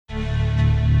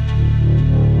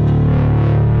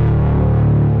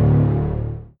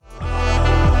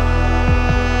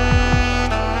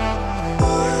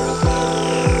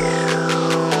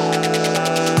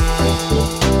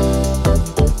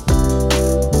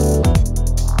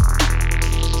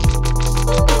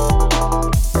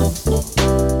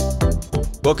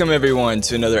Welcome everyone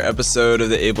to another episode of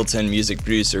the Ableton Music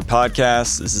Producer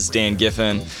Podcast. This is Dan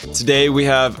Giffen. Today we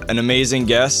have an amazing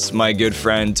guest, my good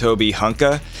friend Toby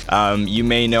Hunka. You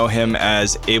may know him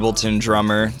as Ableton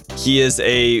Drummer. He is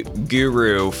a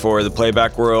guru for the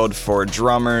playback world for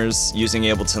drummers using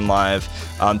Ableton Live.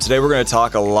 Today we're going to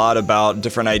talk a lot about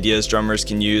different ideas drummers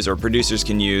can use or producers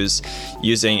can use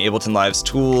using Ableton Live's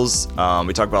tools.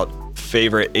 We talk about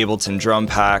favorite Ableton drum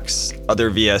packs, other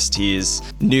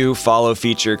VSTs, new follow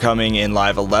feature coming in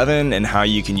Live 11, and how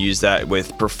you can use that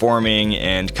with performing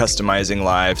and customizing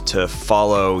Live to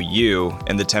follow you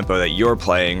and the tempo that you're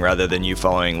playing rather than you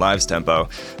following Live's tempo.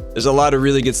 There's a lot of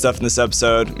really good stuff in this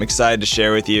episode. I'm excited to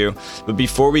share with you. But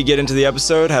before we get into the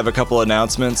episode, I have a couple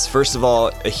announcements. First of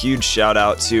all, a huge shout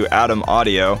out to Atom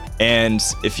Audio. And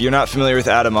if you're not familiar with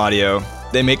Atom Audio,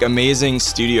 they make amazing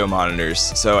studio monitors.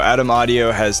 So Atom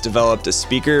Audio has developed a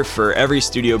speaker for every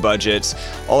studio budget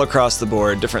all across the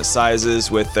board, different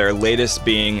sizes, with their latest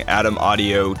being Atom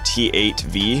Audio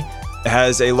T8V. It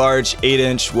has a large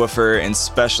 8-inch woofer and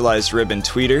specialized ribbon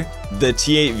tweeter. The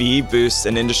T8V boosts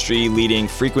an industry-leading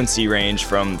frequency range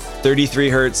from 33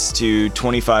 Hz to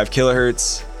 25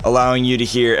 kHz, allowing you to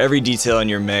hear every detail in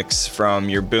your mix, from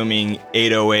your booming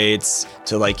 808s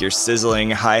to like your sizzling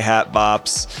hi-hat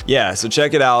bops. Yeah, so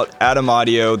check it out, Atom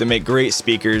Audio. They make great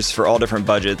speakers for all different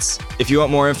budgets. If you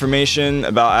want more information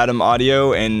about Atom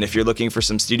Audio and if you're looking for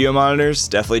some studio monitors,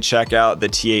 definitely check out the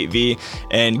T8V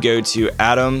and go to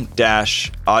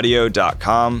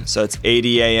atom-audio.com. So it's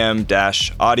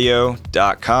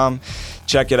ADAM-audio.com.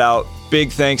 Check it out.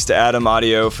 Big thanks to Atom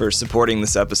Audio for supporting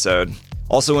this episode.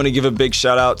 Also want to give a big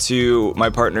shout out to my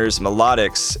partners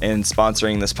Melodics in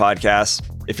sponsoring this podcast.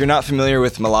 If you're not familiar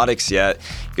with Melodics yet,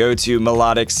 go to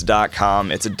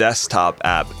melodics.com. It's a desktop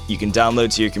app you can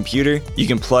download to your computer. You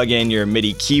can plug in your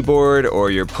MIDI keyboard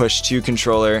or your push-to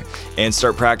controller and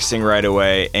start practicing right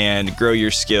away and grow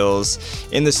your skills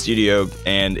in the studio.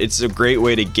 And it's a great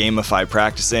way to gamify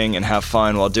practicing and have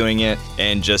fun while doing it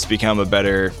and just become a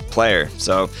better player.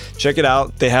 So check it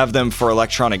out. They have them for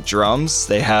electronic drums.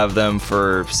 They have them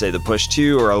for, say, the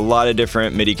push-to or a lot of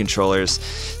different MIDI controllers.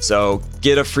 So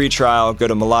get a free trial. Go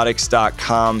to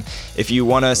melodics.com. If you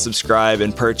want to subscribe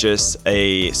and purchase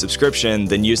a subscription,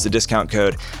 then use the discount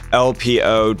code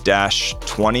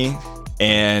LPO-20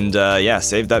 and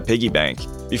save that piggy bank.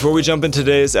 Before we jump into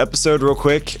today's episode real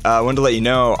quick, I wanted to let you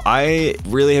know I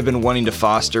really have been wanting to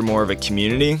foster more of a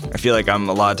community. I feel like I'm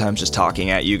a lot of times just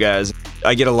talking at you guys.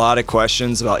 I get a lot of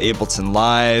questions about Ableton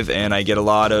Live, and I get a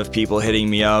lot of people hitting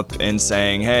me up and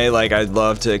saying, hey, I'd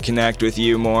love to connect with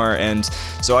you more. And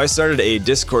so I started a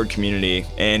Discord community,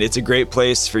 and it's a great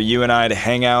place for you and I to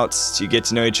hang out, to get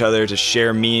to know each other, to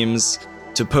share memes,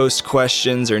 to post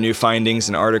questions or new findings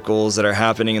and articles that are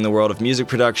happening in the world of music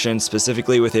production,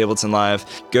 specifically with Ableton Live.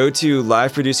 Go to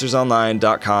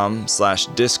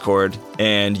liveproducersonline.com/Discord,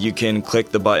 and you can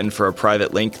click the button for a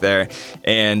private link there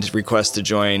and request to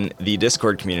join the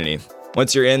Discord community.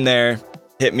 Once you're in there,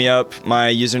 hit me up.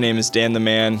 My username is Dan the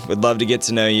Man. Would love to get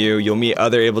to know you. You'll meet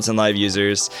other Ableton Live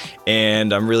users,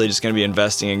 and I'm really just going to be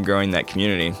investing in growing that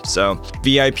community. So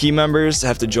VIP members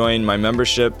have to join my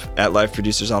membership at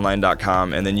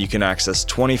liveproducersonline.com, and then you can access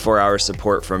 24-hour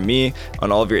support from me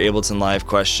on all of your Ableton Live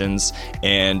questions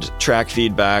and track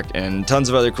feedback and tons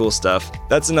of other cool stuff.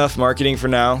 That's enough marketing for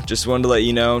now. Just wanted to let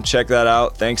you know. Check that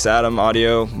out. Thanks, Atom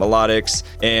Audio, Melodics,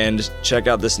 and check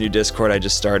out this new Discord I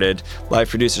just started,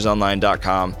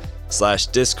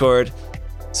 liveproducersonline.com/Discord.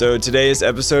 So today's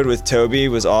episode with Toby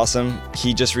was awesome.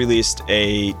 He just released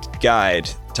a guide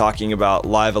talking about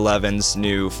Live 11's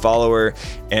new follower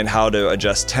and how to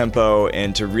adjust tempo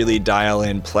and to really dial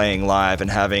in playing live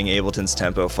and having Ableton's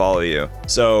tempo follow you.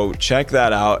 So check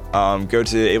that out. Go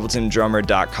to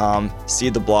abletondrummer.com, see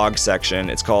the blog section.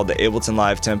 It's called the Ableton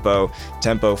Live Tempo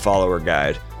Follower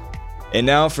Guide. And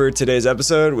now for today's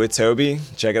episode with Toby.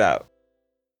 Check it out.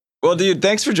 Well, dude,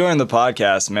 thanks for joining the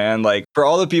podcast, man. For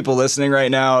all the people listening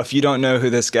right now, if you don't know who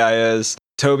this guy is,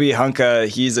 Toby Hunka,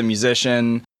 he's a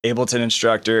musician, Ableton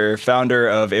instructor, founder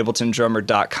of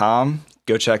abletondrummer.com.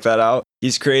 Go check that out.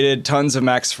 He's created tons of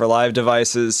Macs for Live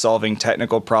devices, solving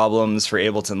technical problems for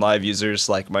Ableton Live users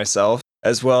like myself,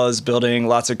 as well as building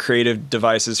lots of creative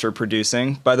devices for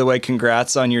producing. By the way,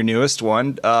 congrats on your newest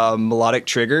one, Melodic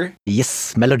Trigger.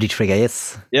 Yes, Melody Trigger,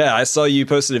 yes. Yeah, I saw you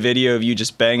posted a video of you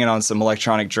just banging on some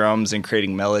electronic drums and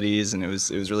creating melodies, and it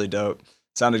was really dope.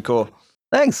 Sounded cool.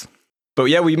 Thanks. But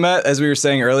yeah, we met, as we were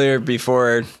saying earlier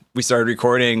before we started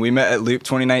recording, we met at Loop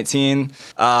 2019.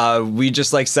 We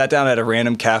just sat down at a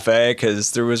random cafe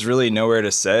because there was really nowhere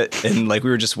to sit. And we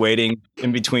were just waiting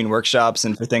in between workshops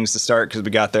and for things to start because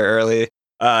we got there early.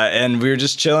 And we were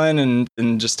just chilling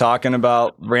and just talking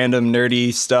about random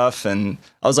nerdy stuff. And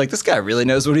I was like, this guy really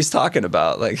knows what he's talking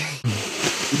about. Like,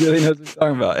 he really knows what he's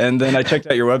talking about. And then I checked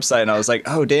out your website and I was like,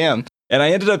 oh, damn. And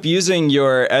I ended up using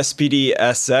your SPD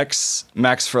SX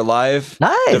Max for Live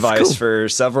device cool. for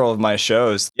several of my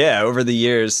shows. Yeah, over the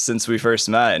years since we first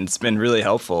met. And it's been really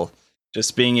helpful.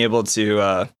 Just being able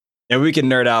to, we can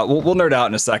nerd out. We'll nerd out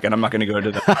in a second. I'm not going to go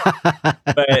into that.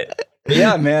 But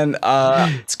yeah, man,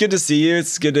 it's good to see you.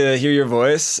 It's good to hear your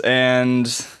voice. And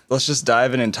let's just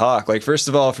dive in and talk. Like, first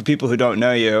of all, for people who don't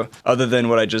know you, other than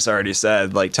what I just already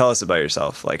said, like, tell us about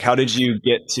yourself. Like, how did you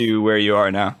get to where you are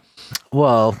now?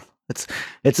 Well,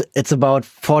 it's about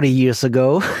 40 years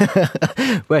ago.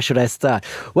 Where should I start?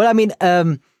 Well, I mean,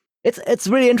 it's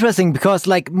really interesting because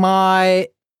like my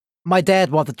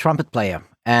dad was a trumpet player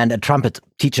and a trumpet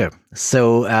teacher.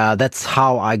 So that's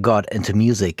how I got into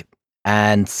music.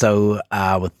 And so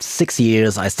with 6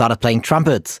 years, I started playing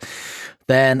trumpets.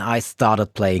 Then I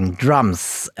started playing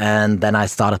drums, and then I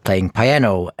started playing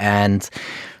piano. And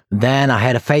then I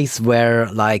had a phase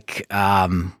where like,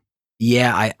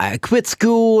 I quit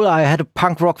school. I had a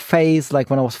punk rock phase like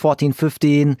when I was 14,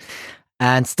 15.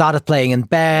 And started playing in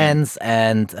bands,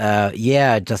 and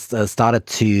just started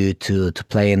to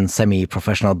play in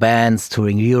semi-professional bands,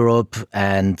 touring Europe,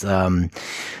 and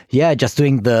just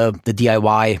doing the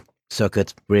DIY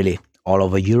circuit really all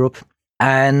over Europe.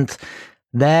 And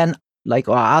then I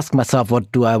asked myself,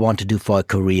 what do I want to do for a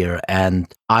career? And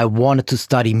I wanted to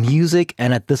study music,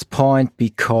 and at this point,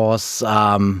 because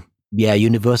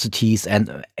universities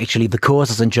and actually the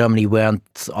courses in Germany weren't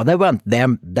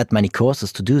there that many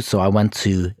courses to do. So I went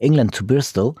to England, to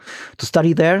Bristol, to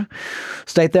study there.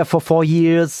 Stayed there for 4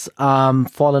 years,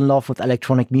 fall in love with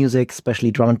electronic music,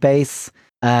 especially drum and bass,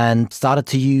 and started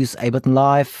to use Ableton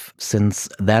Live. Since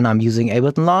then, I'm using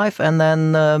Ableton Live, and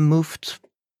then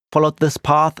followed this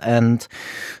path and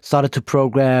started to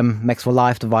program Max for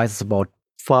Live devices about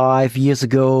 5 years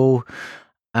ago.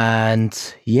 And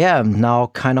I'm now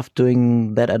kind of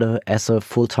doing that as a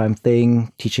full-time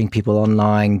thing, teaching people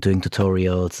online, doing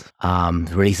tutorials,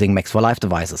 releasing Max for Live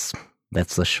devices.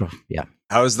 That's the show. Yeah.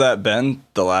 How's that been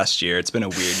the last year? It's been a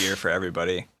weird year for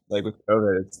everybody. Like with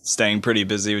COVID, it's staying pretty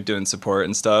busy with doing support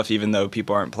and stuff, even though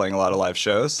people aren't playing a lot of live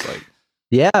shows. Like,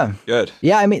 yeah. Good.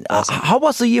 Yeah, I mean, awesome. How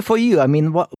was the year for you? I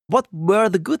mean, what were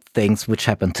the good things which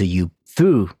happened to you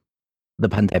through the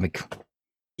pandemic?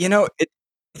 You know,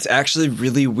 it's actually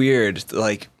really weird.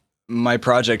 Like my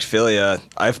project Philia,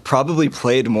 I've probably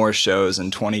played more shows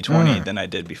in 2020 than I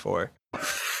did before.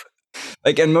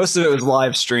 Like, and most of it was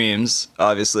live streams,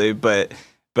 obviously, but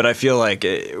I feel like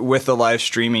with the live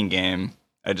streaming game,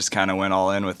 I just kind of went all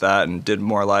in with that and did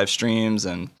more live streams.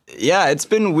 And yeah, it's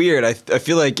been weird. I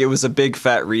feel like it was a big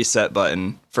fat reset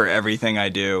button for everything I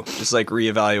do. Just like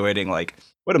reevaluating, like,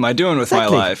 what am I doing with my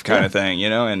life kind of thing, you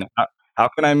know? And how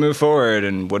can I move forward?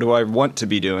 And what do I want to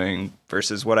be doing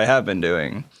versus what I have been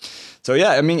doing? So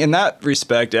yeah, I mean, in that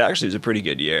respect, it actually was a pretty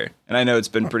good year. And I know it's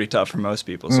been pretty tough for most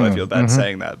people, so I feel bad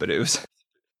saying that. But it was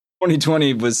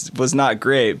 2020 was not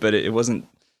great, but it wasn't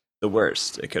the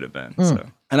worst it could have been. So,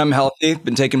 and I'm healthy,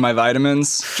 been taking my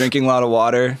vitamins, drinking a lot of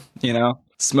water, you know,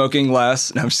 smoking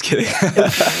less. No, I'm just kidding.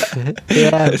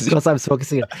 Yeah, because I'm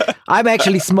smoking. I'm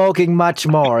actually smoking much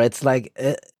more. It's like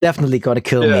definitely gonna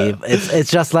kill me.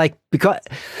 It's just like, because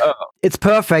it's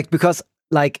perfect because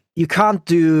like you can't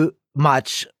do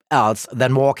much else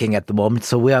than walking at the moment.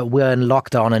 So we're in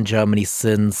lockdown in Germany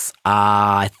since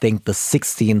I think the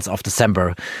 16th of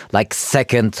December, like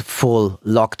second full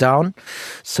lockdown.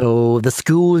 So the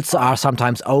schools are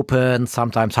sometimes open,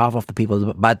 sometimes half of the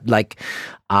people, but like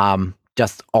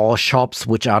just all shops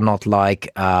which are not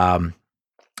like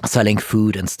selling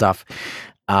food and stuff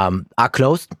are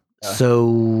closed.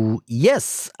 So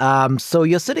yes, so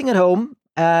you're sitting at home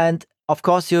and of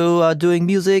course, you are doing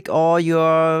music or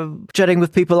you're chatting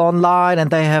with people online and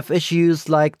they have issues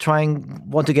like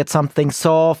want to get something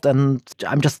solved. And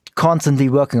I'm just constantly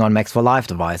working on Max for Live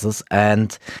devices.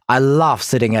 And I love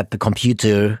sitting at the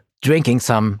computer, drinking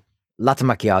some latte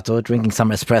macchiato, drinking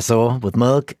some espresso with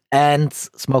milk and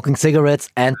smoking cigarettes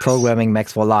and programming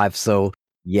Max for Live. So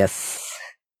yes.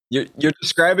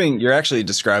 You're actually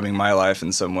describing my life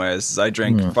in some ways. I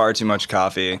drink far too much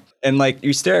coffee, and like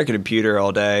you stare at a computer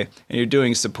all day and you're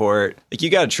doing support. Like you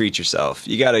got to treat yourself.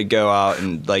 You got to go out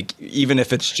and like, even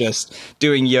if it's just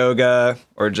doing yoga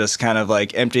or just kind of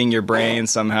like emptying your brain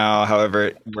somehow, however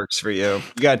it works for you.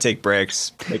 You got to take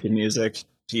breaks, making music,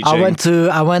 teaching. I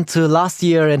went to last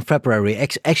year in February.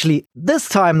 Actually, this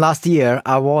time last year,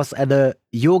 I was at a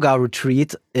yoga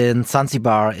retreat in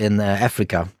Zanzibar in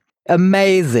Africa.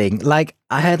 Amazing. Like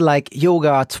I had like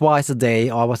yoga twice a day,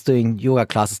 or I was doing yoga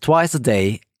classes twice a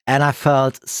day, and I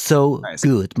felt so Nice.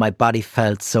 good. My body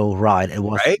felt so right. It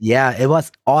was Right? yeah, it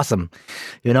was awesome.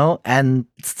 And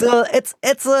still it's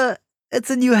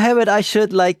a new habit. I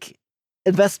should like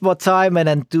invest more time and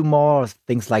then do more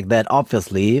things like that,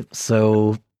 obviously.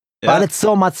 So but Yeah. it's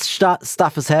so much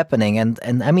stuff is happening, and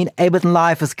I mean Ableton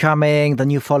Live is coming, the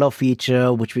new follow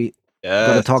feature, which we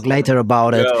gonna Yes. talk later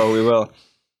about it. We will.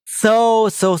 So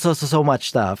much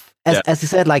stuff. Yeah. As you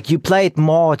said, like you played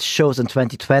more shows in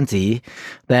 2020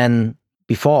 than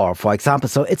before, for example.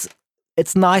 So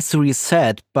it's nice to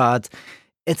reset, but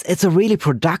it's a really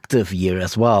productive year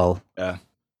as well. Yeah.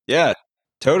 Yeah.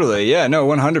 Totally. Yeah. No,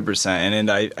 100%.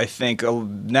 And I think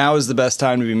now is the best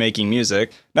time to be making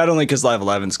music, not only because Live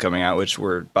 11's coming out, which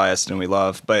we're biased and we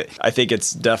love, but I think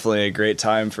it's definitely a great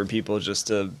time for people just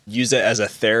to use it as a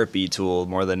therapy tool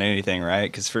more than anything,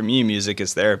 right? Because for me, music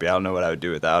is therapy. I don't know what I would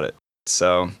do without it.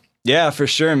 So, yeah, for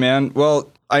sure, man. Well,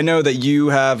 I know that you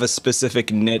have a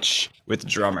specific niche with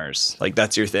drummers. Like,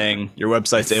 that's your thing. Your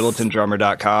website's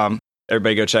abletondrummer.com.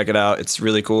 Everybody go check it out. It's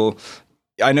really cool.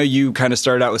 I know you kind of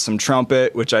started out with some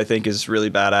trumpet, which I think is really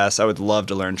badass. I would love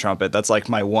to learn trumpet. That's like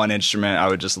my one instrument I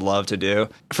would just love to do.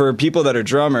 For people that are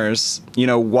drummers,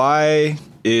 why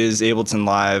is Ableton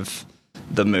Live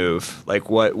the move? Like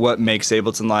what makes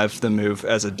Ableton Live the move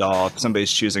as a DAW, if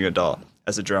somebody's choosing a DAW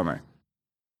as a drummer?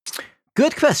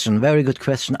 Good question. Very good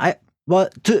question. Well,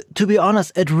 to be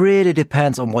honest, it really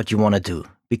depends on what you want to do.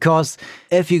 Because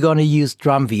if you're going to use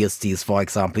drum VSTs, for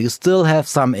example, you still have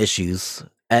some issues.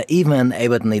 Even in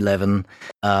Ableton 11,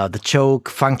 the choke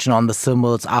function on the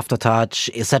cymbals, aftertouch,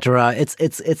 etc.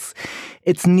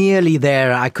 It's nearly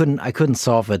there. I couldn't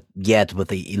solve it yet with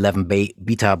the 11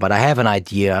 beta, but I have an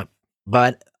idea.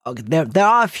 But there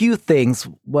are a few things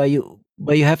where you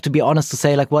have to be honest to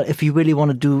say, like, well, if you really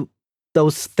want to do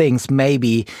those things,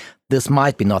 maybe this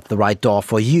might be not the right DAW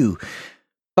for you.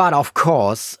 But of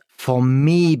course, for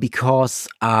me, because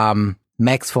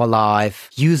Max for Live,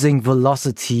 using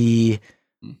velocity.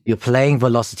 You're playing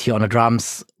velocity on the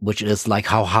drums, which is like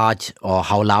how hard or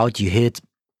how loud you hit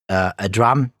a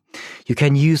drum. You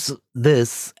can use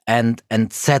this and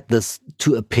set this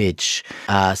to a pitch,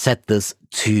 set this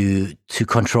to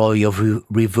control your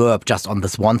reverb just on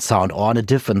this one sound or on a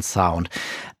different sound.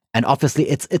 And obviously,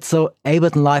 it's so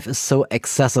Ableton Live is so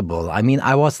accessible. I mean,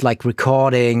 I was like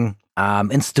recording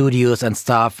in studios and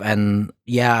stuff, and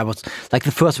yeah, I was like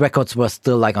the first records were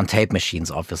still like on tape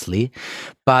machines, obviously,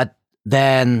 but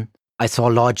then I saw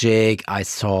Logic, I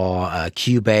saw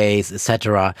Cubase,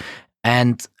 etc.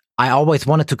 And I always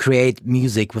wanted to create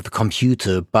music with the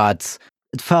computer, but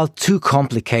it felt too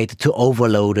complicated, too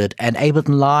overloaded. And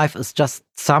Ableton Live is just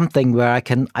something where I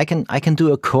can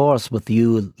do a course with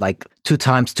you like 2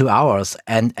 times 2 hours,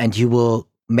 and you will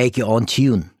make your own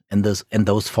tune in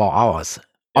those 4 hours. Yeah.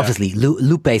 Obviously,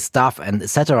 loop-based stuff and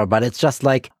etc. But it's just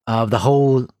like the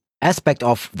whole aspect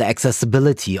of the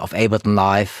accessibility of Ableton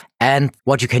Live and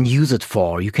what you can use it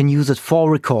for. You can use it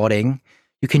for recording.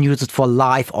 You can use it for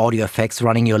live audio effects,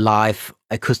 running your live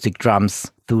acoustic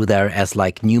drums through there, as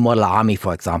like New Model Army,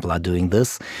 for example, are doing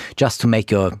this, just to make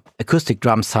your acoustic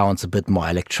drum sounds a bit more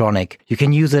electronic. You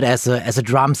can use it as a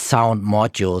drum sound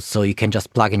module, so you can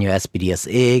just plug in your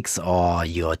SPDSX or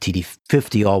your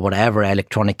TD50 or whatever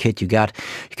electronic kit you got.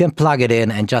 You can plug it in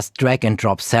and just drag and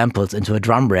drop samples into a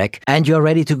drum rack, and you're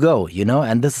ready to go,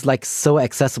 And this is like so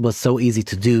accessible, so easy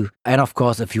to do. And of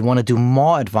course, if you want to do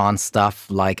more advanced stuff,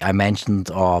 like I mentioned,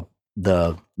 or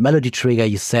the melody trigger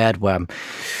you said, where I'm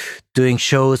doing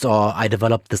shows, or I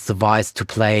developed this device to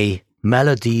play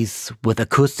melodies with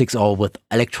acoustics or with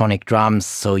electronic drums.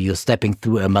 So you're stepping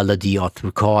through a melody or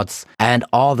through chords, and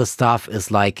all the stuff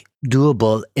is like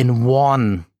doable in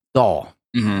one DAW.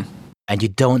 Mm-hmm. And you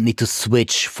don't need to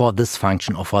switch for this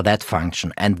function or for that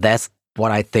function. And that's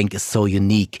what I think is so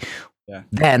unique. Yeah.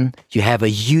 Then you have a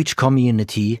huge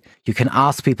community. You can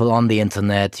ask people on the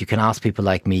internet. You can ask people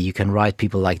like me. You can write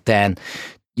people like Dan,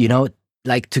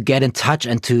 like to get in touch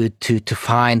and to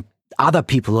find other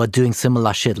people who are doing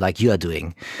similar shit like you are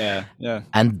doing. Yeah, yeah.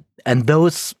 And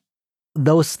those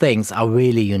things are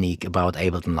really unique about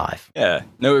Ableton Live. Yeah,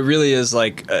 no, it really is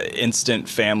like an instant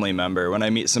family member. When I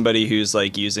meet somebody who's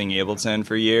like using Ableton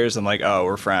for years, I'm like, oh,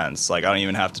 we're friends. Like, I don't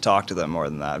even have to talk to them more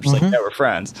than that. I'm just like, yeah, we're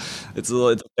friends. It's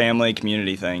a family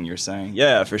community thing you're saying.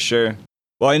 Yeah, for sure.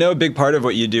 Well, I know a big part of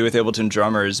what you do with Ableton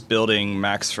Drummer is building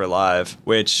Max for Live,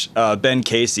 which Ben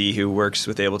Casey, who works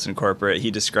with Ableton Corporate, he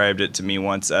described it to me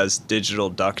once as digital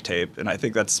duct tape, and I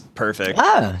think that's perfect.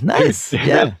 Ah, nice.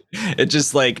 Yeah. It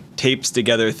just like tapes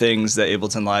together things that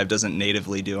Ableton Live doesn't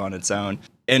natively do on its own.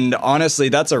 And honestly,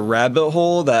 that's a rabbit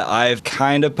hole that I've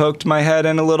kind of poked my head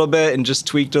in a little bit and just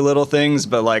tweaked a little things,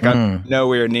 but like I'm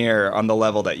nowhere near on the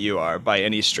level that you are by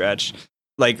any stretch.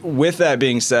 Like, with that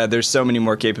being said, there's so many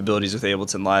more capabilities with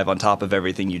Ableton Live on top of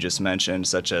everything you just mentioned,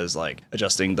 such as like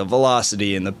adjusting the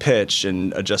velocity and the pitch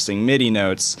and adjusting MIDI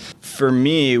notes. For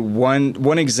me,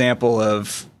 one example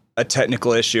of a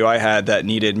technical issue I had that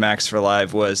needed Max for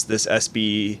Live was this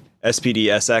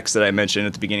SPD-SX that I mentioned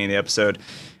at the beginning of the episode.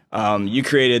 You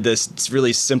created this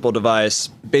really simple device.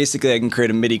 Basically, I can create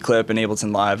a MIDI clip in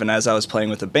Ableton Live, and as I was playing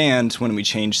with the band, when we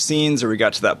changed scenes or we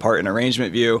got to that part in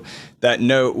arrangement view, that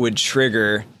note would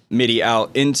trigger MIDI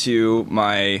out into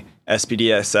my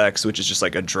SPD-SX, which is just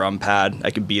like a drum pad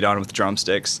I could beat on with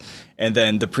drumsticks. And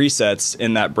then the presets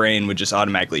in that brain would just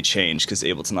automatically change because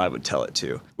Ableton Live would tell it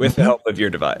to, with the help of your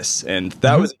device. And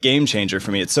that was a game changer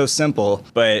for me. It's so simple,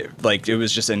 but like it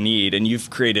was just a need. And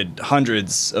you've created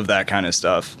hundreds of that kind of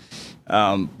stuff.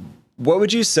 What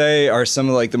would you say are some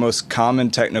of like the most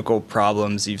common technical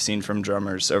problems you've seen from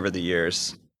drummers over the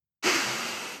years?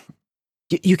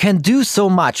 You can do so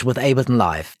much with Ableton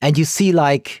Live, and you see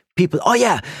like people, oh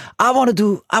yeah, I want to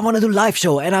do live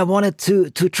show, and I wanted to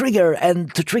trigger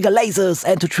lasers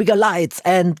and to trigger lights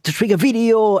and to trigger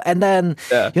video, and then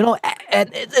you know, and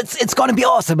it's gonna be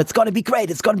awesome, it's gonna be great,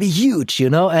 it's gonna be huge, you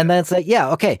know. And then it's like, yeah,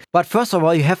 okay, but first of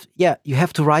all, you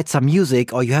have to write some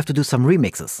music, or you have to do some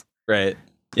remixes, right?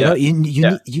 Yeah,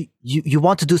 you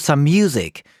want to do some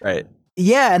music, right?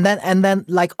 Yeah, and then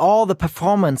like all the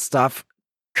performance stuff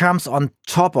comes on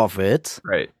top of it,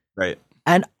 right?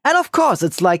 And of course,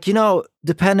 it's like, you know,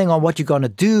 depending on what you're gonna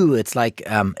do, it's like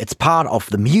it's part of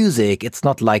the music. It's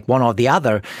not like one or the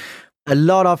other. A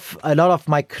lot of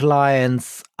my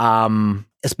clients,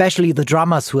 especially the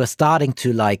drummers who are starting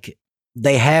to like,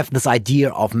 they have this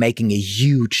idea of making a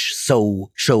huge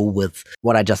show with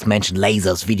what I just mentioned,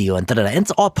 lasers, video, and da-da-da. And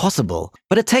it's all possible,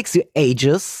 but it takes you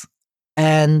ages.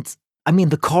 And I mean,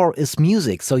 the core is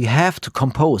music, so you have to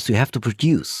compose, you have to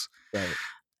produce. Right.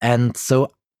 And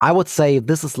so I would say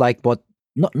this is like what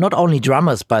not only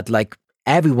drummers, but like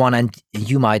everyone, and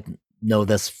you might know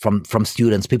this from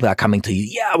students. People are coming to you.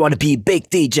 Yeah, I want to be big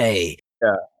DJ.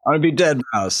 Yeah, I want to be Dead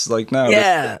Mouse. Like, no,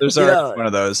 yeah, there's already one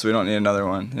of those. We don't need another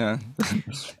one. Yeah,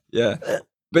 yeah.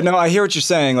 But no, I hear what you're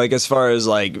saying. Like, as far as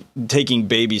like taking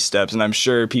baby steps, and I'm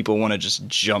sure people want to just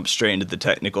jump straight into the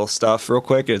technical stuff real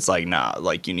quick. It's like, nah,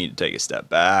 like you need to take a step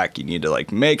back. You need to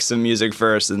like make some music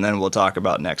first, and then we'll talk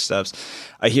about next steps.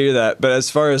 I hear that. But as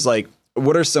far as like,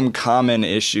 what are some common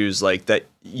issues like that?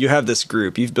 You have this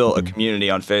group, you've built a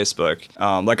community on Facebook.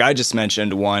 Like I just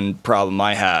mentioned, one problem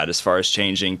I had as far as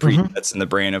changing presets in the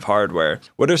brain of hardware.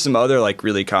 What are some other like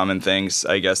really common things,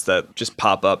 I guess, that just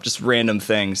pop up, just random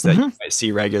things that you might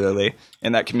see regularly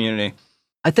in that community?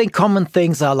 I think common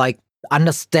things are like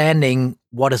understanding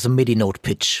what is a MIDI note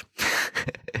pitch.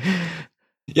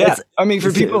 Yeah, I mean,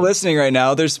 for people listening right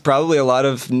now, there's probably a lot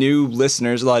of new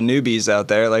listeners, a lot of newbies out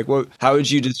there. Like, how would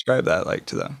you describe that like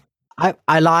to them?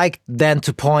 I like then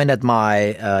to point at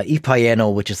my e-piano,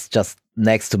 which is just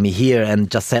next to me here, and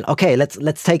just said, okay,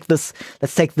 let's take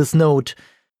this note,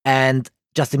 and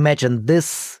just imagine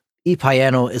this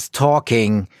e-piano is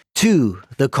talking to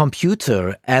the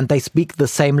computer, and they speak the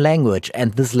same language,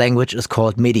 and this language is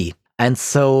called MIDI. And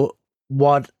so,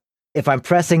 what if I'm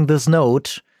pressing this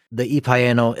note? The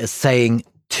e-piano is saying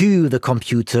to the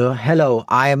computer, hello,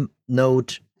 I'm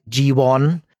note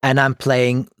G1 and I'm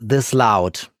playing this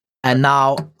loud. And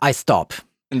now I stop.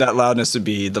 And that loudness would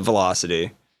be the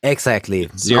velocity. Exactly.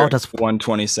 0 to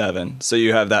 127. So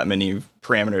you have that many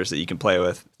parameters that you can play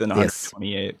with than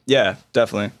 128. Yeah,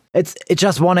 definitely. It's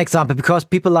just one example, because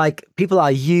people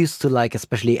are used to, like,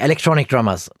 especially electronic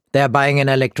drummers. They're buying an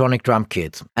electronic drum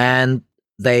kit and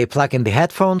they plug in the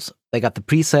headphones. They got the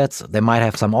presets, they might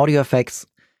have some audio effects,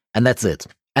 and that's it.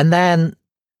 And then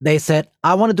they said,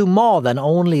 I want to do more than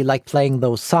only like playing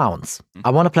those sounds. I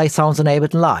want to play sounds in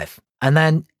Ableton Live. And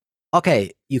then,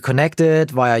 okay, you connect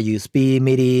it via USB,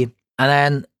 MIDI, and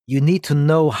then you need to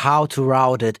know how to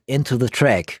route it into the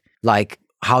track. Like,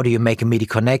 how do you make a MIDI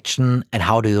connection and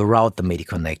how do you route the MIDI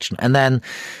connection? And then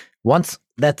once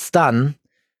that's done,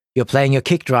 you're playing your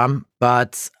kick drum,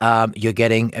 but you're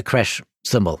getting a crash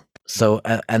cymbal. So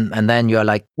and then you're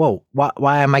like, whoa,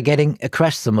 why am I getting a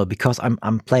crash cymbal? Because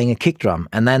I'm playing a kick drum.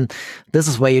 And then this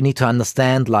is where you need to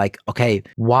understand, like, okay,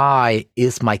 why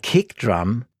is my kick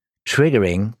drum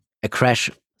triggering a crash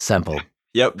sample?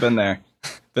 Yep, been there.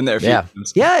 Been there a few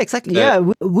times. Yeah, exactly. Yeah,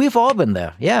 we've all been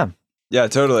there. Yeah. Yeah,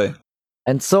 totally.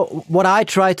 And so what I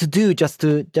try to do, just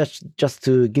to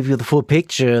give you the full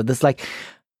picture, this, like,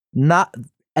 not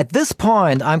at this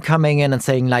point I'm coming in and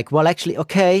saying, like, well, actually,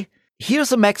 okay,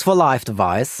 here's a Max for Live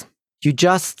device. You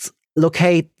just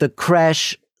locate the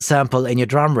crash sample in your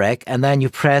drum rack, and then you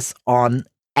press on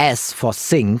S for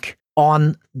sync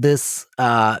on this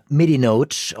MIDI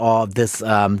note or this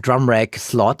drum rack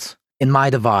slot in my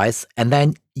device, and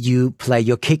then you play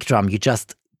your kick drum. You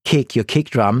just kick your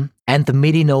kick drum, and the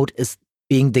MIDI note is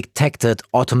being detected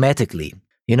automatically.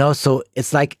 So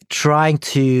it's like trying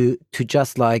to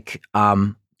just like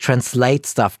translate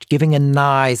stuff, giving a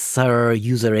nicer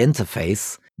user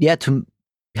interface. To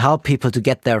help people to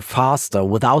get there faster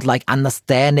without like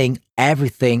understanding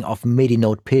everything of MIDI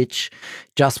note pitch,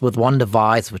 just with one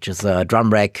device, which is a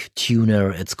drum rack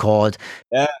tuner, it's called.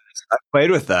 Yeah, I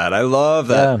played with that. I love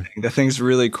that thing. The thing's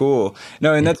really cool.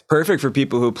 No, and that's perfect for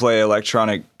people who play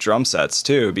electronic drum sets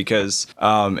too, because,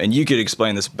 and you could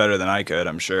explain this better than I could,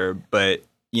 I'm sure, but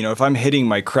if I'm hitting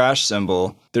my crash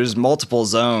cymbal, there's multiple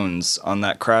zones on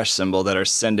that crash cymbal that are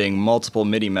sending multiple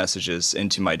MIDI messages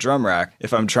into my drum rack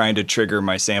if I'm trying to trigger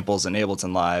my samples in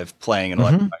Ableton Live playing an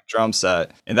electronic drum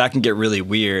set. And that can get really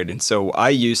weird. And so I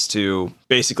used to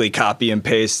basically copy and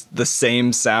paste the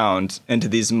same sound into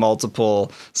these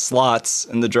multiple slots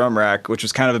in the drum rack, which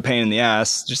was kind of a pain in the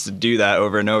ass just to do that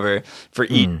over and over for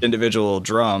each individual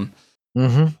drum.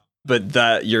 But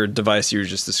that your device you were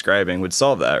just describing would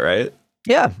solve that, right?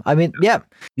 Yeah, I mean,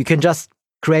 you can just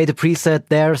create a preset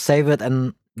there, save it,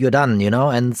 and you're done,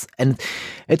 and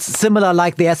it's similar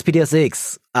like the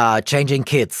SPDSX changing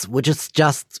kits, which is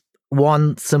just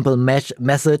one simple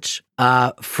message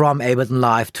from Ableton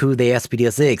Live to the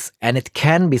SPDSX, and it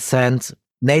can be sent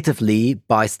natively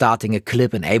by starting a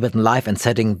clip in Ableton Live and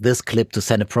setting this clip to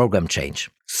send a program change.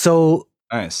 So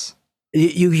nice.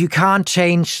 You can't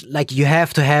change, like you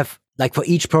have to have, like for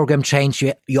each program change,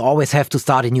 you always have to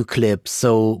start a new clip.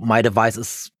 So my device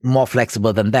is more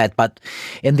flexible than that. But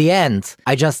in the end,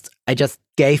 I just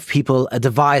gave people a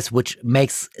device which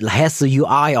has the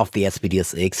UI of the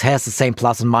SPDSX, has the same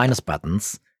plus and minus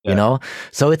buttons,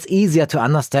 So it's easier to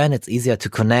understand, it's easier to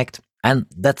connect. And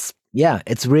that's,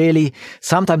 it's really,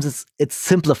 sometimes it's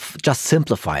just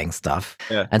simplifying stuff.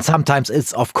 Yeah. And sometimes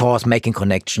it's, of course, making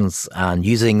connections and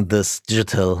using this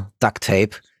digital duct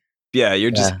tape. Yeah,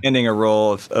 you're just handing a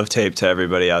roll of tape to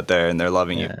everybody out there, and they're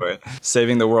loving you for it.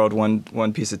 Saving the world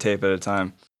one piece of tape at a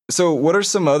time. So what are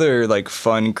some other like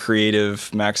fun,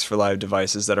 creative Max for Live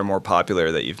devices that are more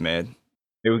popular that you've made?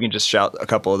 Maybe we can just shout a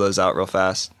couple of those out real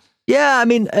fast. Yeah, I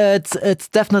mean, it's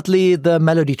definitely the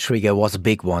melody trigger was a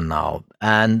big one now.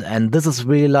 And this is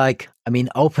really like, I mean,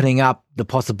 opening up the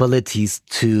possibilities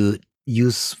to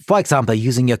use, for example,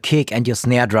 using your kick and your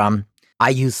snare drum.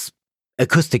 I use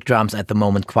acoustic drums at the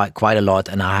moment quite a lot,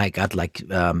 and I got like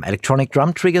electronic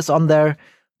drum triggers on there.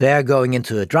 They're going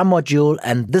into a drum module,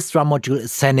 and this drum module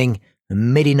is sending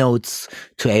MIDI notes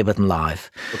to Ableton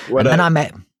Live. What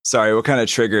kind of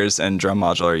triggers and drum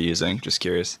module are you using? Just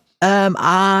curious.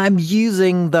 I'm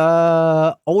using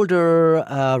the older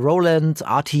Roland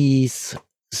RT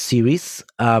series.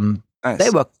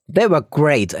 Nice. They were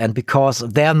great, and because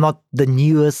they're not the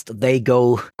newest, they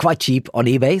go quite cheap on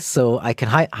eBay, so I can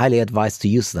highly advise to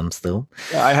use them still.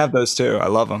 Yeah, I have those too. I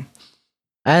love them.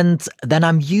 And then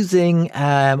I'm using,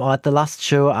 at the last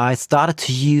show, I started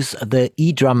to use the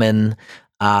eDrumin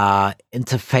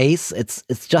interface.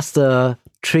 It's just a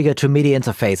trigger to MIDI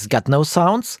interface. It's got no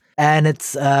sounds. And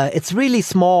it's really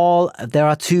small. There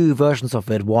are two versions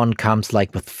of it. One comes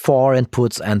like with 4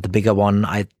 inputs, and the bigger one,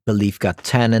 I believe, got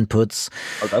 10 inputs.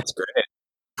 Oh, that's great.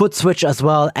 Foot switch as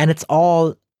well, and it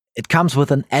comes with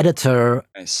an editor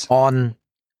on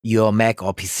your Mac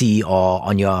or PC or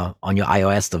on your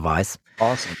iOS device.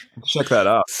 Awesome. Check that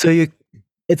out. So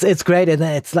it's great, and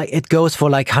it's like it goes for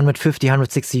like 150,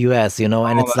 160 US,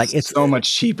 and it's like it's so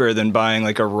much cheaper than buying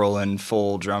like a Roland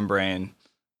full drum brain.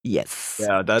 Yes.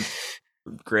 Yeah, that's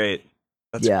great.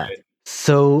 That's great.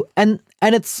 So and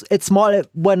it's small.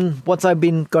 Once I've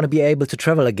been gonna be able to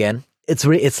travel again, it's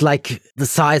like the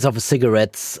size of a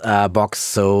cigarette box.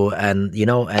 So and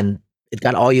it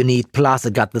got all you need. Plus,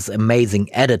 it got this amazing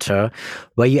editor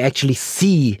where you actually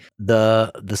see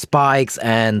the spikes,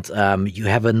 and you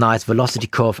have a nice velocity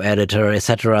curve editor,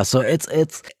 etc. So it's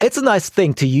a nice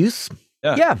thing to use.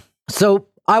 Yeah. So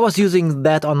I was using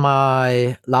that on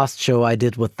my last show I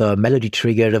did with the Melody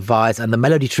Trigger device, and the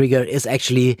Melody Trigger is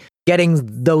actually getting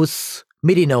those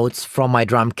MIDI notes from my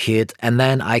drum kit, and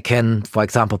then I can, for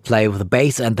example, play with the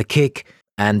bass and the kick,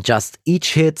 and just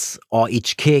each hit or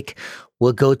each kick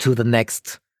will go to the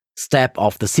next step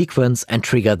of the sequence and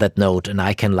trigger that note, and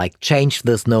I can like change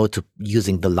this note to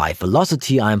using the live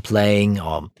velocity I'm playing,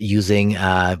 or using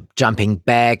jumping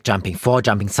back, jumping forward,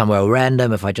 jumping somewhere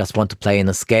random if I just want to play in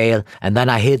a scale, and then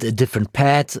I hit a different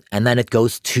pad, and then it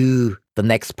goes to the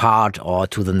next part or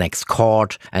to the next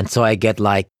chord. And so I get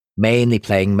like mainly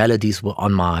playing melodies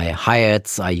on my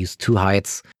hi-hats. I use 2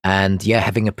 hi-hats, and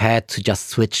having a pad to just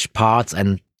switch parts.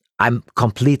 And I'm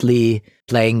completely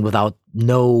playing without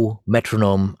no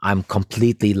metronome. I'm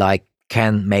completely like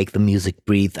can make the music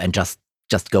breathe and just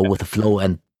go with the flow.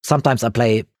 And sometimes I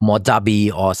play more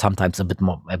dubby, or sometimes a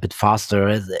bit faster.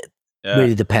 It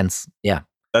really depends. Yeah.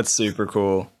 That's super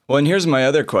cool. Well, and here's my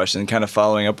other question, kind of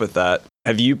following up with that.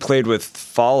 Have you played with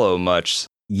Follow much?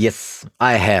 Yes,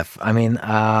 I have. I mean,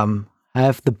 I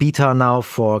have the beta now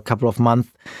for a couple of months,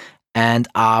 and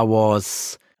I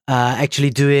was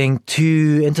actually doing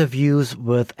 2 interviews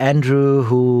with Andrew,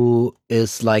 who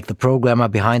is like the programmer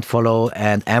behind Follow,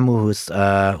 and Amu, who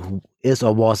is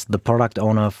or was the product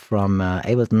owner from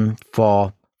Ableton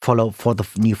for the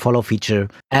new Follow feature.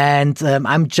 And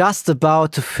I'm just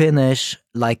about to finish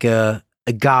like a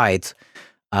guide,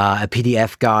 a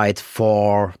PDF guide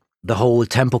for the whole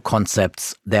tempo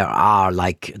concepts. There are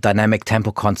like dynamic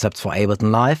tempo concepts for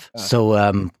Ableton Live.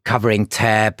 So covering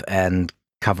tap and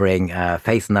covering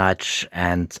phase nudge,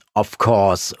 and of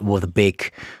course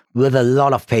with a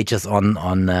lot of pages on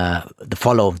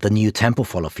the new tempo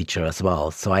follow feature as well.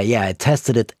 So I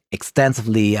tested it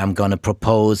extensively. I'm gonna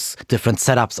propose different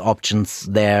setups options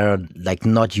there, like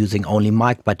not using only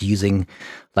mic, but using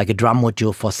like a drum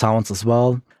module for sounds as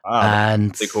well. Wow,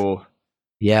 and that's really cool.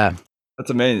 Yeah,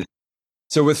 that's amazing.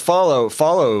 So with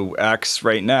Follow X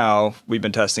right now, we've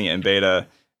been testing it in beta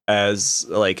as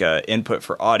like a input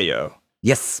for audio.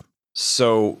 Yes.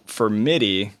 So for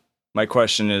MIDI, my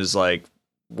question is like,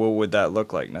 what would that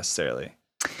look like necessarily?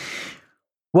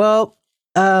 Well,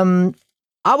 I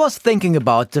was thinking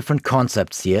about different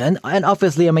concepts here, and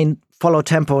obviously, I mean, Follow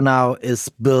Tempo now is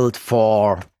built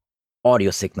for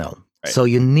audio signal. Right. So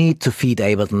you need to feed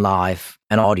Ableton Live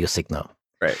an audio signal.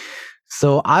 Right.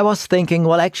 So I was thinking,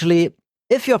 well, actually,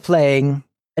 if you're playing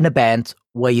in a band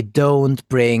where you don't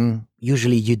bring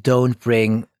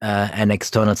an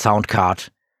external sound card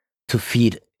to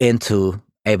feed into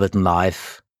Ableton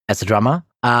Live as a drummer,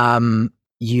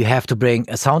 you have to bring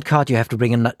a sound card, you have to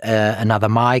bring another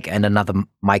mic and another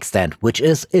mic stand, which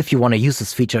is, if you want to use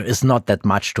this feature, is not that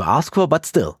much to ask for, but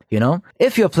still,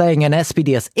 if you're playing an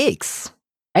SPDS-X,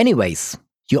 anyways,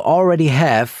 you already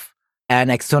have an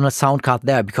external sound card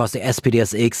there, because the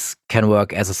SPDS-X can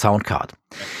work as a sound card.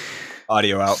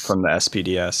 Audio out from the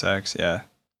SPDS-X, yeah.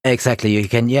 Exactly.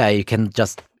 You can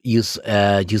just use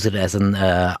it as an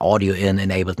audio in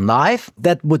Ableton Live.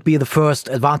 That would be the first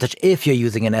advantage if you're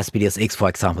using an SPDS-X, for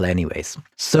example, anyways.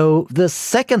 So the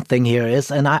second thing here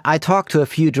is, and I talked to a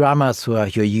few drummers who are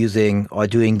using or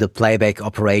doing the playback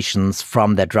operations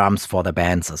from their drums for the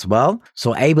bands as well.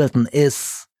 So Ableton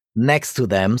is next to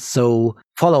them. So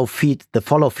the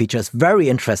follow feature is very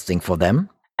interesting for them.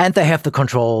 And they have the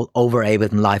control over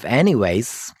Ableton Live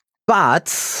anyways.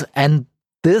 But, and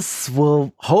this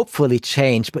will hopefully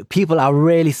change, but people are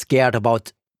really scared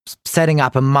about setting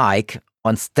up a mic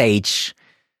on stage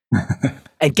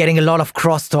and getting a lot of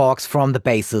crosstalks from the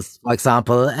basses, for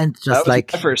example, and just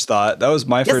like my first thought. That was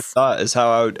my first thought, is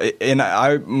how I would, and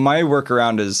my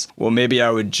workaround is, well, maybe I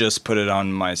would just put it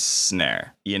on my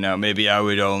snare. Maybe I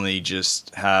would only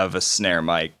just have a snare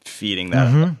mic feeding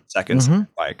that second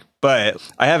mic. But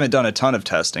I haven't done a ton of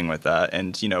testing with that,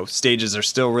 and stages are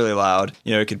still really loud.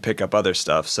 It could pick up other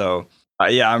stuff. So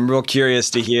I'm real curious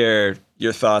to hear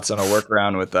your thoughts on a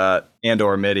workaround with that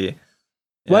and/or MIDI.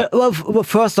 Yeah. Well,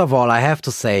 first of all, I have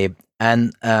to say,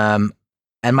 and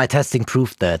my testing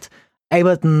proved that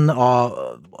Ableton,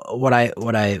 or what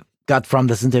I got from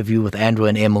this interview with Andrew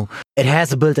and Emu, it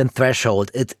has a built-in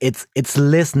threshold. It's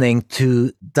listening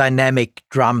to dynamic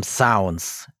drum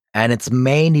sounds, and it's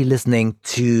mainly listening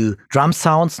to drum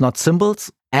sounds, not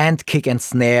cymbals. And kick and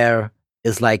snare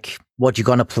is like what you're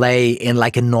gonna play in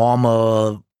like a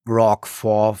normal rock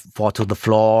 4 to the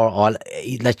floor, or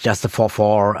let's just a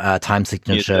 4/4 time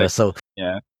signature. Music. So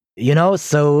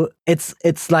so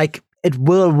it's like it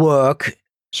will work,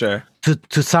 sure,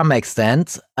 to some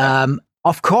extent,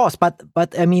 of course, but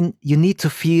I mean, you need to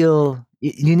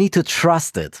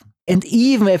trust it. And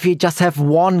even if you just have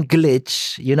one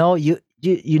glitch,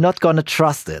 you're not gonna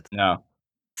trust it. No.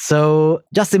 So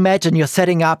just imagine you're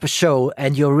setting up a show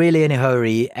and you're really in a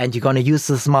hurry and you're gonna use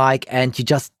this mic, and you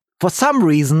just, for some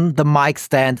reason, the mic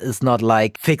stand is not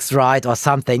like fixed right or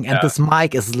something, and this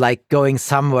mic is like going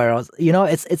somewhere else.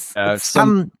 It's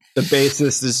the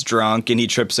bassist is drunk and he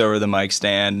trips over the mic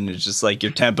stand, and it's just like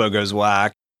your tempo goes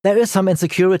whack. There is some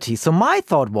insecurity. So my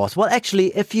thought was, well,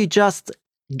 actually, if you just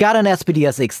got an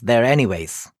SPDS-X there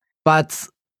anyways, but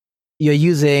you're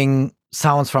using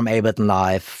sounds from Ableton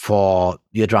Live for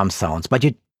your drum sounds, but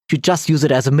you you just use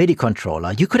it as a MIDI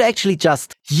controller. You could actually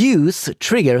just use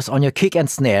triggers on your kick and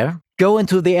snare, go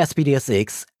into the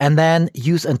SPDSX, and then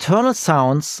use internal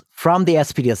sounds from the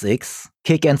SPDSX,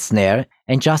 kick and snare,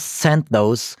 and just send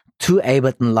those to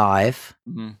Ableton Live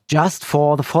just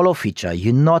for the follow feature.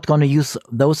 You're not going to use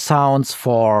those sounds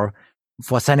for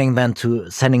sending them to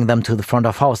the front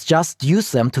of house. Just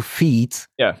use them to feed.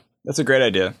 Yeah, that's a great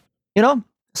idea.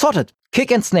 Sorted.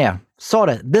 Kick and snare.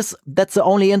 Sorted. That's the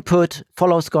only input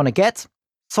follow's going to get.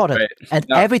 Sorted. Right. And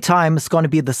every time it's going to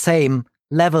be the same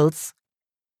levels,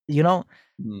 no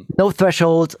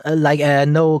threshold,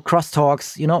 no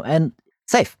crosstalks, and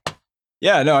safe.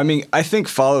 Yeah, no, I mean, I think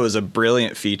follow is a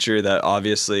brilliant feature that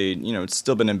obviously, it's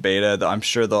still been in beta. I'm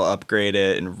sure they'll upgrade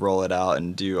it and roll it out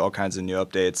and do all kinds of new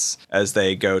updates as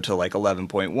they go to like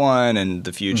 11.1 and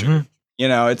the future.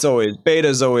 It's always, beta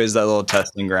is always that little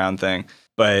testing ground thing.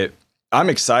 But I'm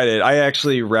excited. I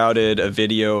actually routed a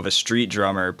video of a street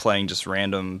drummer playing just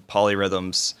random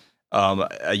polyrhythms, a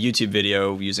YouTube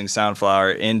video using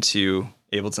Soundflower into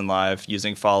Ableton Live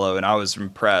using follow, and I was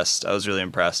impressed. I was really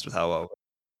impressed with how well.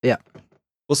 Yeah.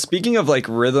 Well, speaking of like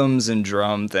rhythms and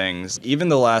drum things, even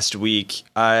the last week,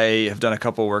 I have done a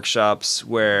couple workshops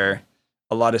where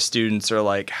a lot of students are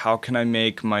like, how can I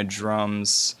make my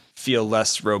drums feel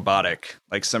less robotic?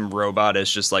 Like some robot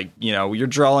is just like, you're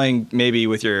drawing maybe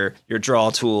with your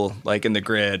draw tool, like in the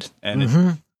grid, and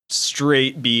it's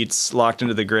straight beats locked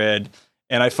into the grid.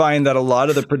 And I find that a lot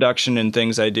of the production and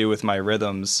things I do with my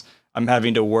rhythms, I'm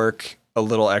having to work a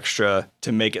little extra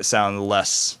to make it sound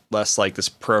less like this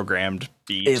programmed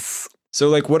beat. So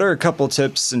like, what are a couple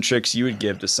tips and tricks you would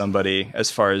give to somebody as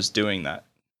far as doing that?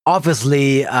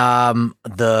 Obviously,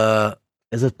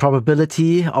 is it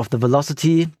probability of the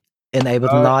velocity in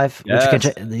Ableton Live, yes. Which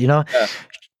you can,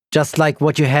 just like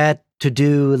what you had to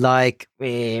do like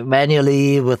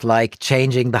manually with like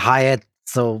changing the hi-hat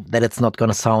so that it's not going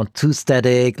to sound too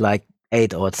static, like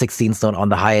 8 or 16th note on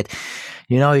the hi-hat.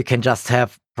 You can just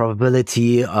have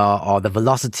probability or the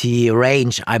velocity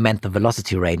range. I meant the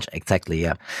velocity range, exactly,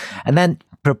 yeah. And then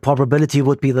probability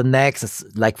would be the next,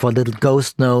 like for little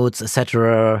ghost notes,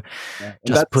 etc.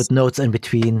 Just put notes in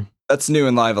between. That's new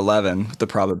in Live 11, the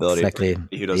probability. Exactly,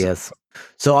 yes.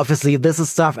 So obviously this is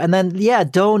stuff. And then,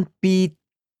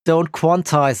 don't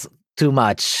quantize too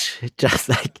much. Just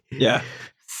like... Yeah.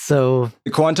 So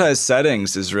the quantized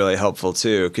settings is really helpful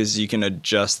too, because you can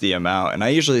adjust the amount. And I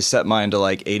usually set mine to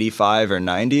like 85 or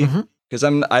 90 because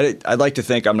I'd like to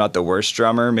think I'm not the worst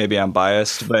drummer. Maybe I'm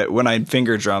biased, but when I'm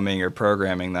finger drumming or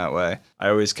programming that way, I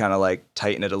always kind of like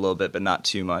tighten it a little bit, but not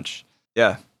too much.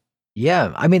 Yeah.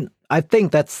 Yeah. I mean, I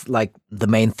think that's like the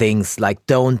main things. Like,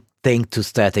 don't think too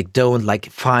static. Don't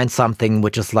like find something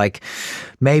which is like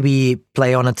maybe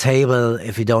play on a table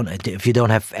if you don't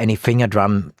have any finger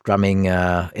drumming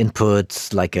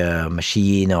inputs like a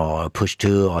machine or a push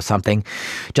 2 or something.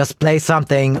 Just play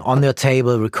something on your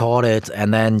table, record it,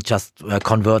 and then just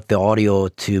convert the audio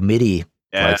to MIDI,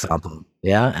 for example.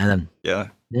 Yeah, and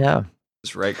then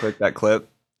just right click that clip.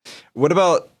 What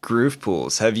about groove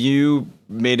pools? Have you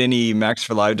made any Max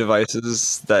for Live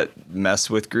devices that mess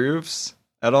with grooves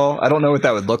at all? I don't know what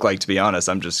that would look like, to be honest.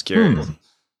 I'm just curious.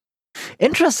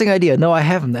 Interesting idea. No, I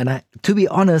haven't. And to be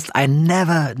honest, I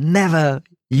never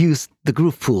used the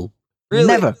groove pool. Really?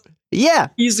 Never. Yeah.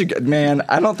 Man,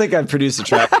 I don't think I've produced a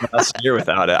track last year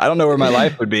without it. I don't know where my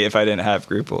life would be if I didn't have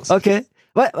groove pools. Okay.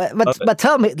 But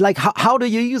tell me, like, how do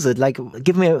you use it? Like,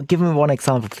 give me one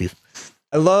example, please.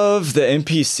 I love the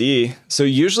MPC. So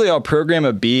usually I'll program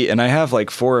a beat and I have like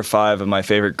 4 or 5 of my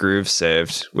favorite grooves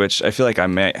saved, which I feel like I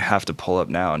might have to pull up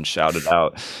now and shout it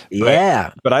out.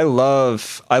 But I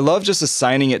love just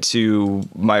assigning it to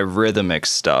my rhythmic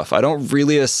stuff. I don't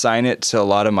really assign it to a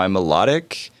lot of my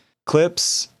melodic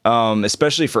clips,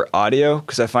 especially for audio,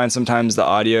 because I find sometimes the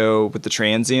audio with the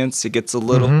transients, it gets a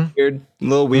little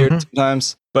weird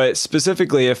sometimes. But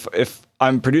specifically, if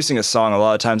I'm producing a song, a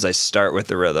lot of times I start with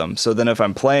the rhythm. So then if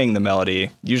I'm playing the melody,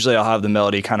 usually I'll have the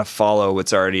melody kind of follow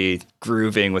what's already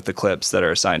grooving with the clips that are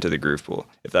assigned to the groove pool,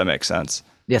 if that makes sense.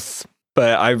 Yes.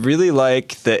 But I really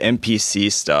like the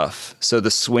MPC stuff. So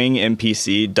the swing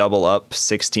MPC double up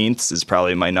 16ths is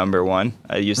probably my number one.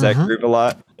 I use that groove a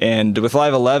lot. And with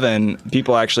Live 11,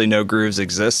 people actually know grooves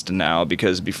exist now,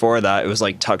 because before that, it was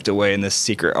like tucked away in this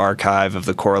secret archive of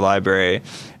the core library.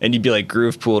 And you'd be like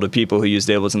groove pool to people who used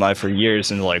Ableton Live for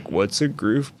years and like, what's a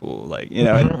groove pool? Like,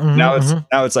 and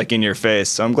now it's like in your face.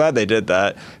 So I'm glad they did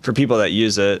that for people that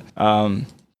use it.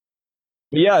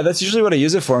 Yeah, that's usually what I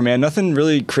use it for, man. Nothing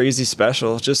really crazy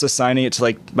special. Just assigning it to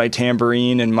like my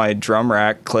tambourine and my drum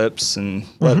rack clips and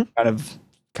let it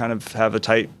kind of have a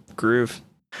tight groove.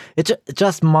 It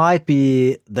just might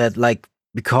be that like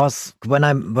because when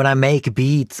I make a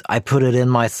beat, I put it in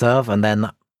myself, and then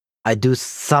I do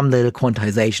some little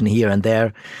quantization here and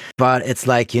there. But it's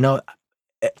like,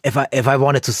 if I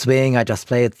wanted to swing, I just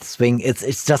play it swing.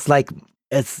 It's just like,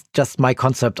 it's just my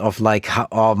concept of like how,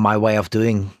 or my way of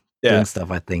doing stuff,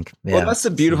 I think. Yeah. Well, that's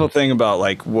the beautiful thing about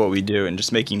like what we do and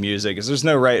just making music is there's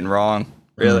no right and wrong,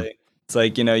 really. Mm. It's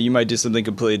like, you might do something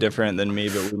completely different than me,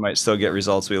 but we might still get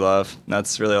results we love. And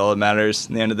that's really all that matters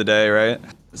in the end of the day, right?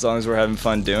 As long as we're having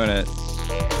fun doing it.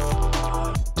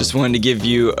 Just wanted to give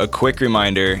you a quick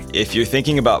reminder, if you're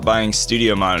thinking about buying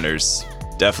studio monitors,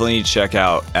 definitely check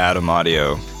out Adam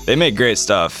Audio. They make great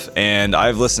stuff, and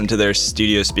I've listened to their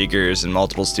studio speakers in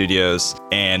multiple studios,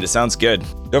 and it sounds good.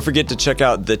 Don't forget to check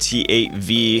out the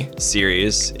T8V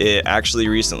series. It actually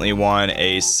recently won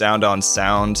a Sound on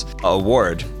Sound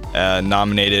award,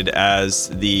 nominated as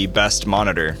the best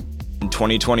monitor in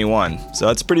 2021. So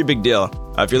that's a pretty big deal.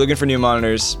 If you're looking for new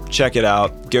monitors, check it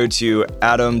out. Go to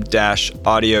adam-audio.com,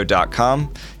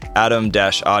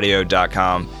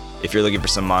 adam-audio.com if you're looking for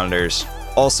some monitors.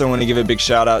 Also want to give a big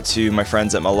shout out to my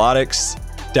friends at Melodics.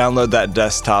 Download that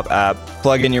desktop app,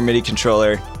 plug in your MIDI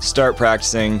controller, start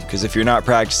practicing, because if you're not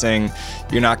practicing,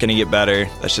 you're not going to get better.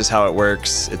 That's just how it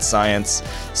works. It's science.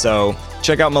 So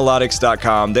check out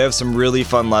melodics.com. They have some really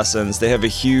fun lessons. They have a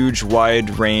huge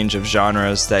wide range of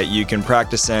genres that you can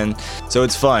practice in. So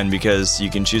it's fun because you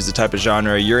can choose the type of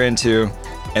genre you're into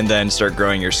and then start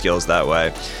growing your skills that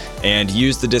way. And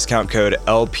use the discount code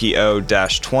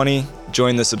LPO-20.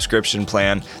 Join the subscription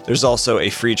plan. There's also a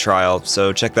free trial,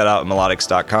 so check that out at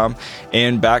melodics.com.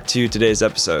 And back to today's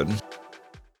episode.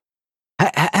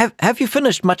 Have you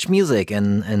finished much music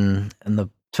in the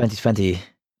 2020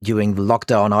 during the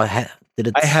lockdown, or did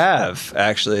it? I have,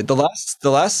 actually. The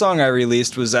last song I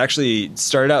released was actually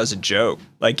started out as a joke.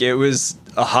 Like, it was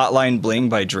a Hotline Bling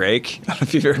by Drake. I don't know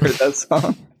if you've ever heard that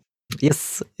song.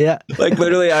 Yes, yeah. Like,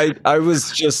 literally, I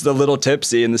was just a little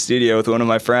tipsy in the studio with one of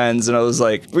my friends, and I was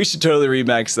like, we should totally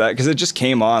remix that, because it just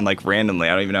came on, like, randomly.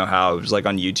 I don't even know how. It was, like,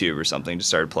 on YouTube or something, just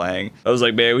started playing. I was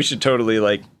like, man, we should totally,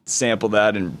 like, sample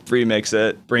that and remix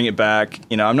it, bring it back.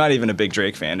 I'm not even a big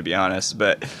Drake fan, to be honest,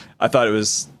 but I thought it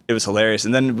was hilarious.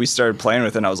 And then we started playing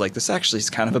with it, and I was like, this actually is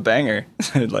kind of a banger.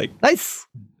 Like, nice.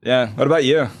 Yeah. What about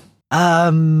you?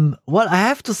 Well, I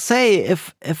have to say,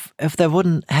 if there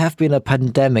wouldn't have been a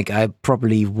pandemic, I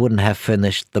probably wouldn't have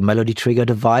finished the Melody Trigger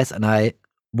device, and I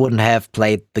wouldn't have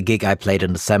played the gig I played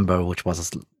in December, which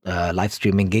was a live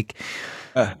streaming gig,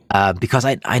 because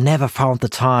I never found the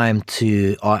time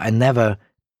to, or I never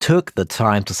took the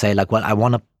time to say, like, well, I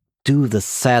want to do the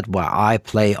set where I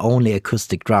play only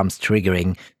acoustic drums,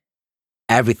 triggering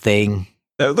everything.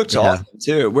 That looked awesome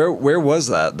too. Where was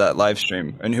that live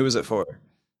stream, and who was it for?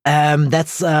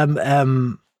 That's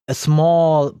a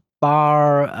small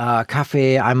bar,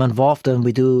 cafe I'm involved in.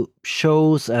 We do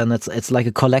shows, and it's like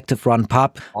a collective run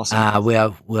pub. Awesome.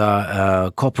 We're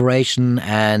a corporation,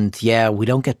 and we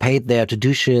don't get paid there to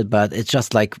do shit, but it's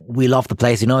just like we love the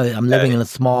place. I'm living in a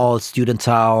small student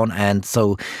town, and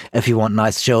so if you want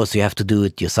nice shows, you have to do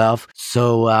it yourself.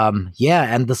 So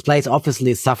and this place obviously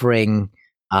is suffering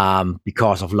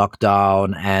because of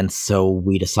lockdown, and so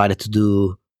we decided to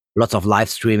do lots of live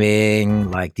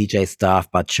streaming, like DJ stuff,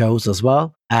 but shows as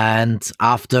well. And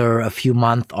after a few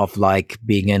months of like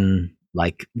being in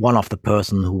like one of the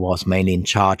person who was mainly in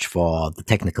charge for the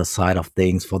technical side of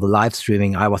things for the live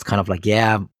streaming, I was kind of like,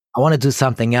 I want to do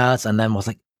something else. And then was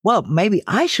like, well, maybe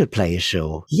I should play a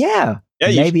show. Yeah,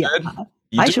 maybe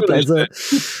I should play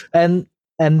and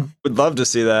would love to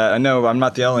see that. I know I'm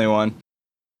not the only one.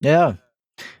 Yeah.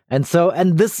 And so,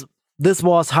 and this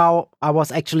was how I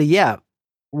was actually,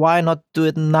 why not do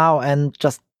it now and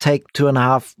just take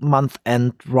 2.5 months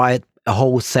and write a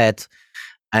whole set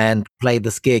and play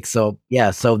this gig? So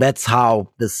so that's how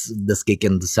this gig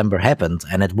in December happened,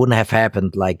 and it wouldn't have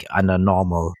happened like under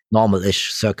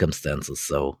normal-ish circumstances.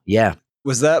 So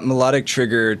was that Melodic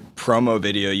Trigger promo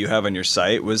video you have on your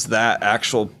site, was that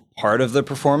actual part of the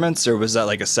performance, or was that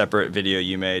like a separate video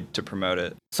you made to promote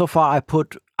it? So far I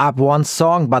put up one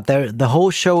song, but the whole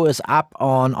show is up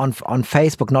on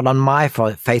Facebook, not on my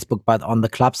Facebook, but on the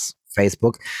club's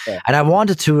Facebook. And I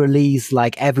wanted to release,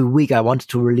 like, every week I wanted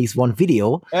to release one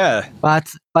video. But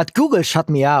Google shut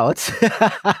me out.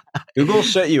 Google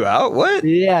shut you out? What?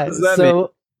 Yeah. What does that mean?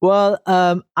 Well,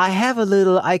 I have a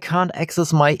little I can't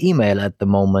access my email at the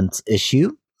moment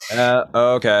issue.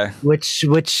 Okay. Which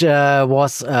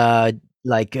was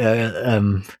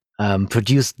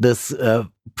produced this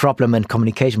problem in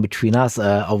communication between us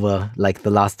over like the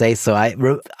last days. So I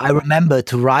remember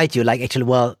to write you, like, actually,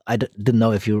 well, I didn't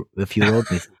know if you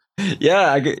wrote me.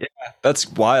 Yeah, that's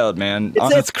wild, man.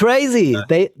 It's crazy.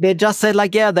 They just said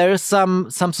like, yeah, there is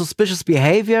some suspicious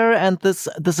behavior, and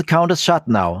this account is shut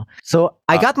now. So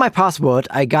I got my password,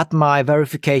 I got my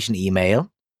verification email.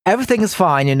 Everything is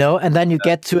fine, and then you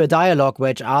get to a dialogue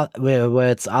where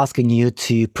it's asking you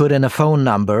to put in a phone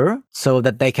number so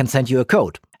that they can send you a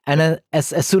code. And then as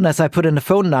soon as I put in the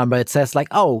phone number, it says like,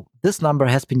 oh, this number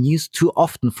has been used too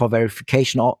often for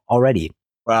verification already.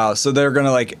 Wow. So they're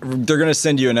gonna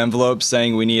send you an envelope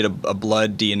saying we need a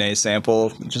blood DNA sample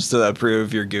just to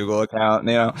approve your Google account.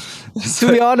 To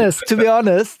be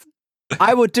honest,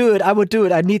 I would do it.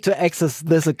 I need to access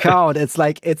this account.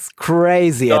 It's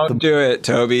crazy. Don't do it,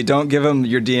 Toby. Don't give them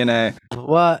your DNA.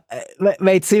 Well,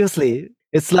 mate, seriously.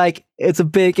 It's a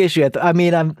big issue. I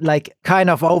mean, I'm like kind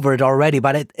of over it already,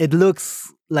 but it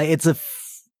looks like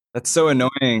That's so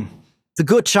annoying. It's a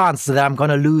good chance that I'm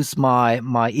gonna lose my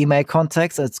email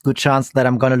contacts. It's a good chance that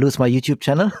I'm gonna lose my YouTube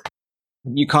channel.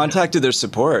 You contacted their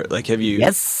support? Like, have you?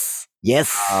 Yes.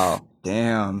 Oh,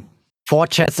 damn. 4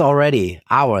 chats already.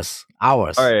 Hours. All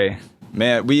right,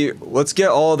 man. Let's get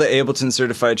all the Ableton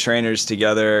certified trainers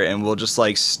together, and we'll just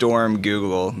like storm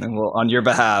Google, and we'll on your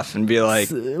behalf, and be like,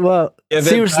 well,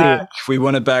 seriously, we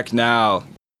want it back now.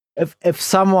 If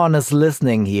someone is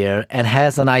listening here and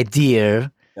has an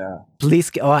idea,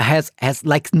 please, or has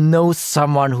like knows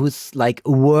someone who's like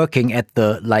working at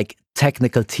the like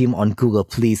technical team on Google,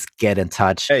 please get in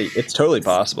touch. Hey, it's totally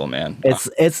possible, man.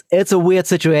 It's a weird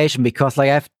situation because like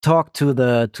I've talked to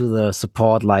the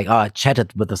support, like I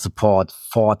chatted with the support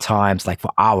 4 times, like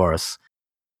for hours,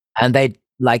 and they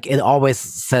like it always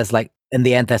says like in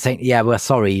the end they're saying, yeah, we're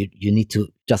sorry, you need to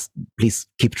just please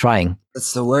keep trying.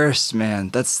 That's the worst, man.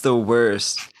 That's the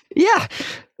worst. Yeah.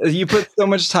 You put so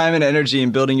much time and energy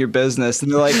in building your business,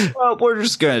 and they're like, well, we're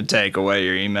just going to take away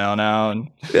your email now. And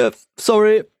yeah,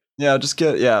 sorry. Yeah,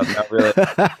 not really.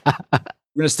 We're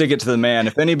going to stick it to the man.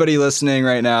 If anybody listening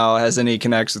right now has any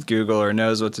connects with Google or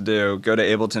knows what to do, go to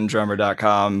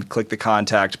abletondrummer.com, click the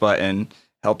contact button,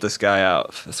 help this guy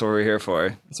out. That's what we're here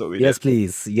for. That's what we do. Yes,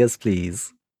 please. Yes,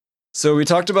 please. So we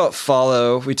talked about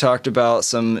Follow. We talked about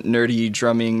some nerdy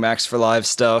drumming Max for Live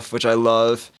stuff, which I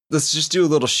love. Let's just do a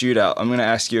little shootout. I'm going to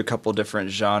ask you a couple different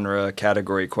genre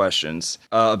category questions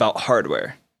about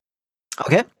hardware.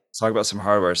 Okay. Let's talk about some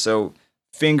hardware. So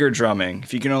finger drumming.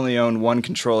 If you can only own one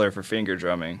controller for finger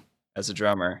drumming as a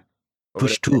drummer.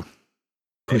 Push 2.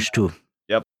 Push 2.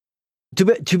 Yep.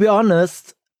 To be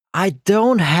honest, I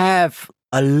don't have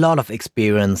a lot of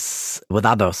experience with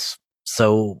others.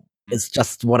 So it's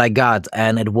just what I got,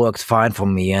 and it works fine for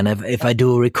me. And if I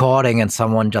do a recording and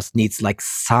someone just needs like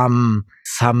some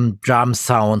drum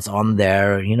sounds on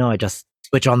there, I just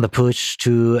switch on the push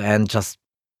 2 and just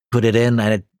put it in,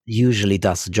 and it usually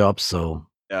does the job. So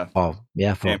yeah. Oh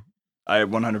yeah. I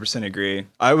 100% agree.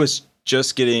 I was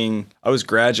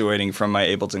graduating from my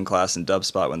Ableton class in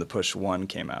Dubspot when the Push 1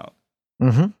 came out,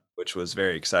 which was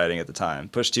very exciting at the time.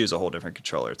 Push 2 is a whole different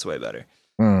controller. It's way better.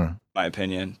 My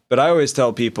opinion. But I always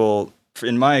tell people,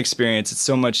 in my experience, it's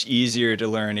so much easier to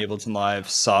learn Ableton Live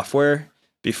software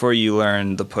before you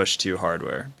learn the Push 2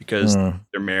 hardware, because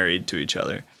they're married to each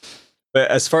other.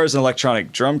 But as far as an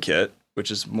electronic drum kit,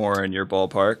 which is more in your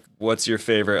ballpark, what's your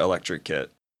favorite electric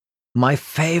kit? My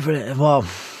favorite, well,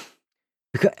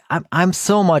 because I'm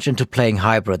so much into playing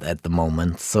hybrid at the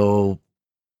moment, so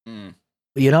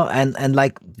and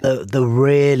like the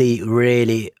really,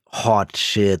 really hot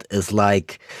shit is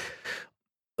like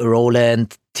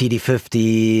Roland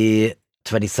TD50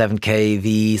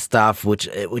 27kV stuff, which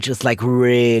is like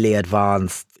really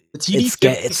advanced.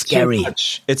 It's scary.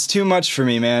 It's too much for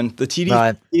me, man. The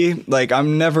TD50, like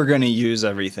I'm never gonna use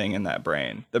everything in that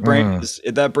brain. That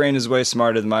brain is way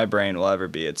smarter than my brain will ever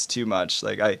be. It's too much.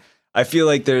 Like I feel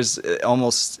like there's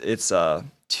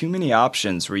too many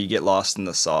options where you get lost in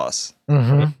the sauce.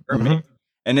 For me.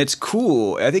 And it's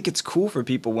cool. I think it's cool for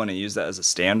people want to use that as a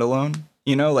standalone,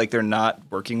 like they're not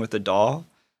working with a DAW.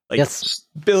 Like yes.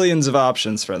 Billions of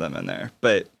options for them in there,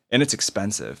 and it's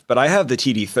expensive. But I have the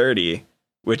TD30,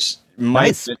 which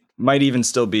might even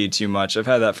still be too much. I've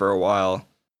had that for a while.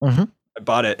 I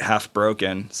bought it half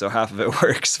broken, so half of it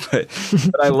works, but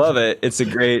I love it. It's a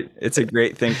great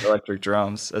thing for electric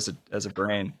drums as a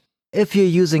brain. If you're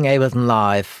using Ableton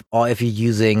Live, or if you're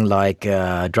using like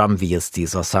drum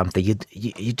VSTs or something,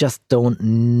 you just don't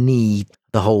need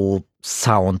the whole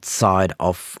sound side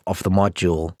of the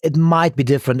module. It might be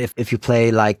different if you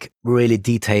play like really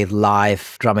detailed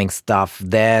live drumming stuff,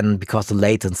 then because the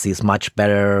latency is much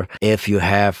better if you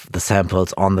have the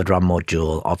samples on the drum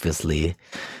module, obviously.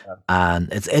 Yeah. And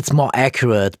it's more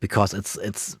accurate because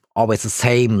it's always the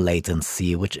same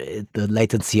latency, which the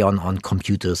latency on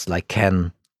computers like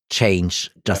can change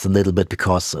just a little bit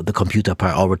because the computer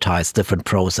prioritizes different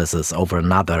processes over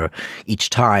another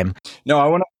each time. No, I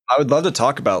would love to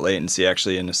talk about latency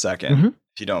actually in a second,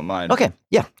 if you don't mind. Okay,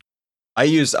 yeah. I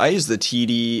use the the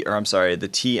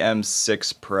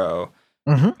TM6 Pro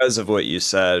because of what you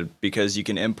said, because you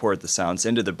can import the sounds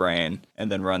into the brain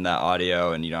and then run that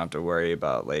audio, and you don't have to worry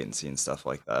about latency and stuff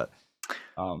like that.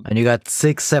 And you got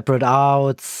 6 separate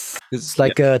outs. It's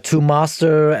like a 2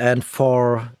 master and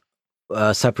 4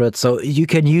 separate, so you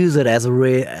can use it as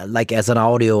as an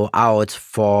audio out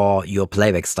for your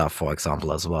playback stuff, for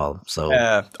example, as well. So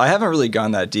yeah, I haven't really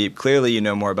gone that deep. Clearly, you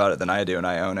know more about it than I do, and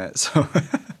I own it. So,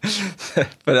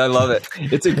 but I love it.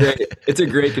 It's a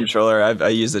great controller. I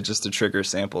use it just to trigger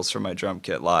samples for my drum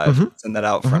kit live. Send that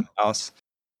out front house.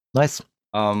 Nice.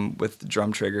 With the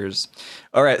drum triggers.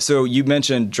 All right, so you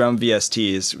mentioned drum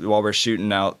VSTs while we're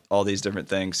shooting out all these different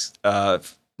things.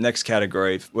 Next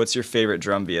category, what's your favorite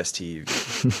drum VST?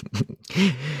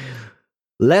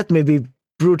 Let me be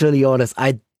brutally honest.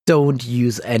 I don't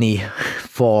use any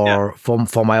for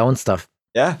my own stuff.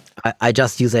 Yeah, I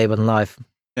just use Ableton Live.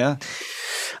 Yeah.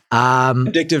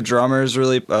 Addictive Drummer is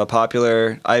really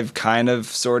popular. I've kind of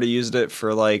sort of used it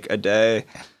for like a day.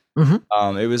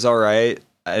 It was all right.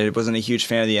 I wasn't a huge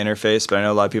fan of the interface, but I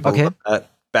know a lot of people love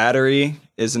that. Battery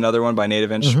is another one by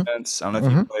Native Instruments. I don't know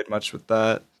if you played much with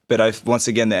that. But once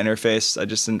again, the interface, I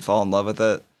just didn't fall in love with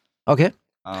it. Okay.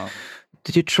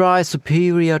 Did you try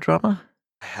Superior Drummer?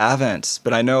 I haven't,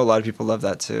 but I know a lot of people love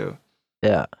that too.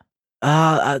 Yeah.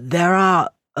 There are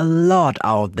a lot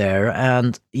out there,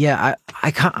 and yeah,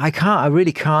 I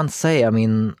really can't say. I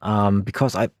mean,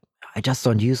 because I just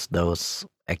don't use those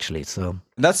actually. So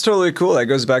that's totally cool. That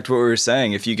goes back to what we were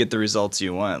saying. If you get the results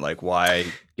you want, like why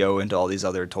go into all these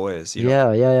other toys?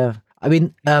 Yeah. I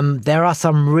mean, there are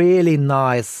some really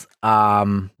nice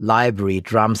library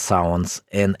drum sounds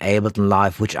in Ableton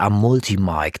Live which are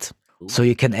multi-mic'd. So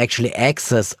you can actually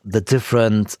access the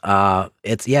different, so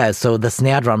the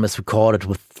snare drum is recorded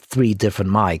with 3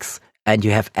 different mics, and you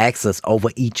have access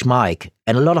over each mic.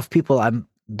 And a lot of people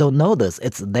don't know this.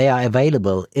 They are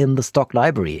available in the stock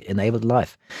library in Ableton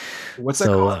Live. What's that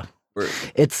called?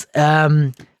 It's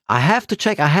I have to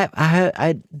check.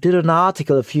 I did an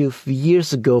article a few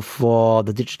years ago for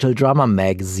the Digital Drummer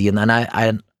magazine,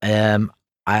 and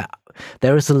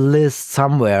there is a list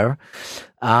somewhere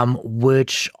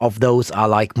which of those are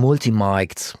like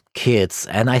multi-mic'd kits,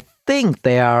 and I think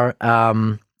they are.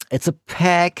 It's a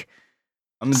pack.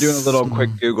 I'm doing a little quick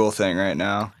Google thing right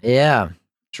now. Yeah.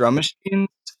 Drum machines?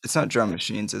 It's not drum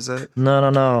machines, is it?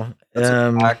 No. That's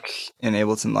a pack in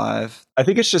Ableton Live. I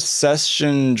think it's just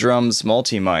Session Drums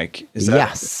Multi-Mic.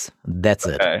 Yes, that's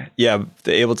it. Yeah,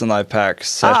 the Ableton Live pack.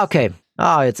 Okay.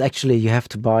 It's actually, you have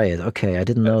to buy it. Okay, I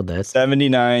didn't know that.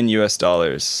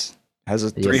 $79. Has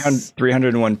a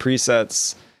 301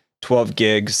 presets, 12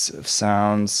 gigs of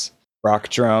sounds. Rock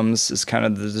drums is kind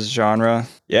of the genre.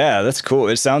 Yeah, that's cool.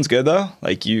 It sounds good though.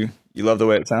 Like you love the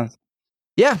way it sounds.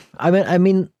 Yeah, I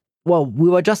mean, well, we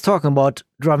were just talking about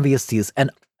drum VSTs,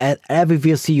 and at every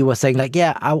VST you were saying like,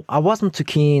 yeah, I wasn't too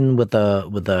keen with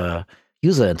the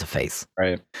user interface,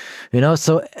 right?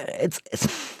 So it's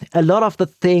a lot of the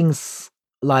things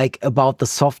like about the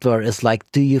software is like,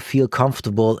 do you feel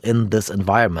comfortable in this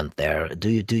environment there? Do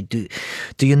you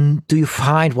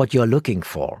find what you're looking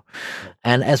for?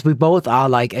 And as we both are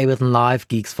like Ableton Live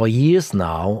geeks for years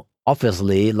now,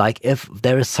 obviously, like if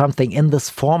there is something in this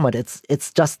format,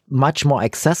 it's just much more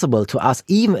accessible to us,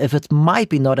 even if it might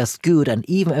be not as good, and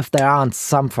even if there aren't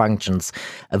some functions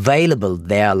available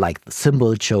there, like the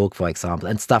cymbal choke, for example,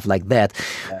 and stuff like that.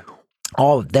 Yeah.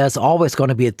 There's always going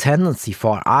to be a tendency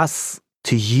for us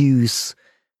to use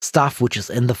stuff which is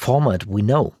in the format we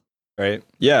know. Right.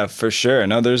 Yeah, for sure.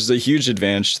 No, there's a huge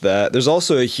advantage to that. There's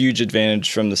also a huge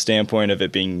advantage from the standpoint of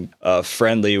it being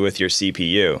friendly with your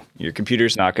CPU. Your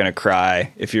computer's not going to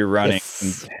cry if you're running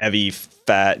some heavy,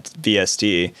 fat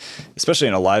VST, especially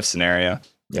in a live scenario.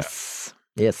 Yes.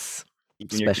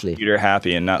 Keeping your computer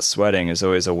happy and not sweating is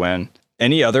always a win.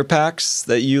 Any other packs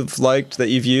that you've liked, that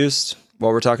you've used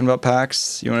while we're talking about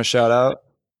packs, you want to shout out?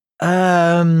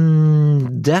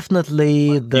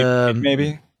 Definitely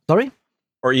maybe. Sorry?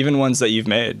 Or even ones that you've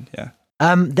made, yeah.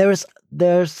 There's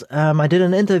I did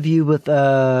an interview with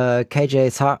KJ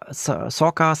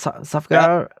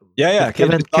Safgar. Yeah.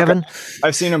 Kevin.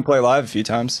 I've seen him play live a few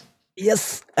times.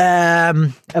 Yes.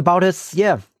 About his,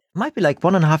 might be like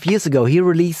 1.5 years ago, he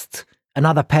released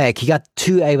another pack. He got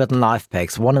 2 Ableton Live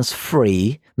packs. One is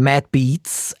free, Mad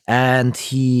Beats, and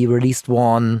he released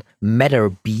one, Matter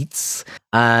Beats.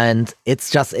 And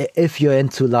it's just, if you're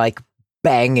into like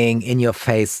banging in your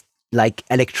face like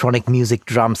electronic music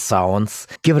drum sounds,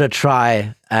 give it a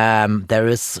try. There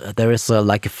is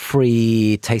like a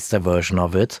free taster version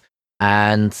of it,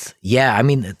 and yeah, I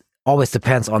mean, it always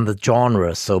depends on the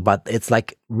genre. So, but it's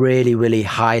like really, really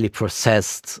highly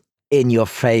processed, in your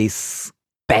face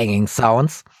banging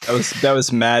sounds. That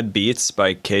was Mad Beats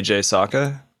by KJ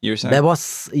Saka, you were saying? That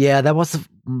was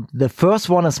the first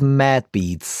one is Mad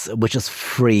Beats, which is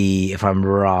free if I'm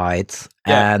right.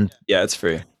 Yeah, And yeah, it's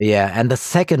free. yeah, and the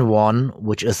second one,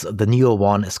 which is the newer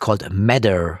one, is called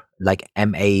Madder, like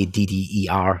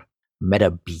Madder, Madder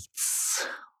Beats.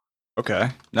 Okay,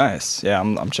 nice. Yeah,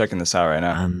 I'm checking this out right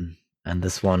now. And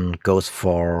this one goes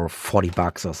for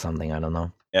 $40 or something. I don't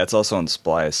know. Yeah, it's also on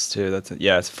Splice too.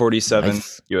 It's 47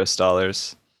 Nice. US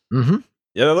dollars. Mm-hmm.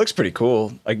 Yeah, that looks pretty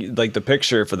cool. Like the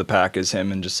picture for the pack is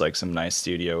him in just like some nice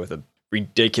studio with a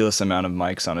ridiculous amount of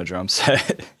mics on a drum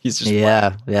set. He's just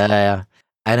Yeah.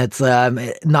 And it's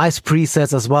nice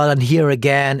presets as well. And here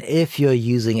again, if you're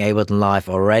using Ableton Live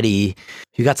already,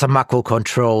 you got some macro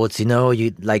controls. You know,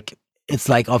 you like it's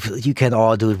like you can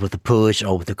all do it with the push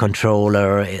or with the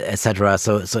controller, etc.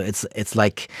 So it's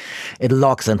like it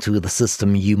locks into the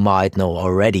system you might know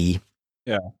already.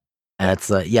 Yeah. And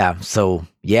it's so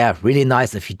yeah, really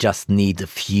nice if you just need a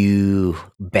few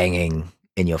banging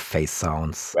in your face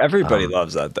sounds. Everybody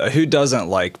loves that though. Who doesn't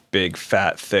like big,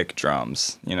 fat, thick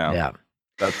drums? You know. Yeah.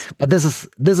 That's But this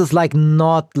is like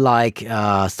not like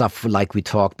stuff like we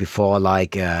talked before,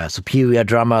 like Superior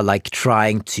Drummer, like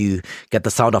trying to get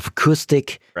the sound of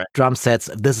acoustic drum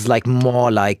sets. This is like more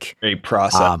like very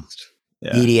processed.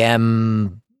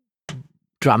 EDM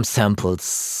drum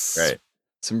samples. Right.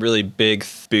 Some really big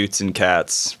boots and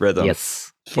cats rhythm.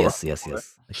 Yes.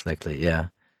 Exactly. Yeah.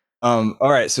 All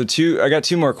right, so I got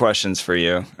two more questions for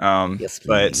you. Yes,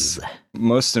 please. But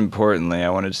most importantly, I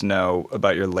wanted to know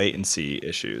about your latency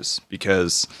issues,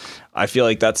 because I feel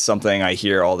like that's something I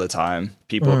hear all the time.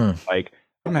 People are like,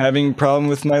 I'm having a problem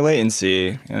with my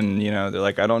latency, and they're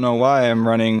like, I don't know why I'm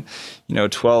running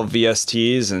 12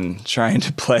 VSTs and trying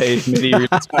to play MIDI real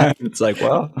time. It's like,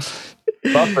 well,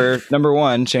 buffer, number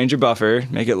one, change your buffer,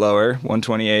 make it lower.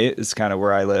 128 is kind of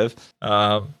where I live.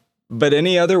 But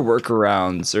any other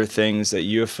workarounds or things that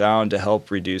you have found to help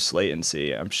reduce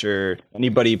latency? I'm sure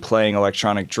anybody playing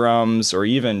electronic drums or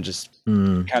even just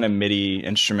kind of MIDI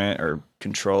instrument or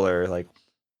controller, like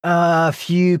a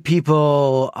few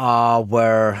people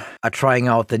are trying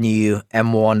out the new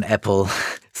M1 Apple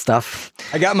stuff.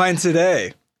 I got mine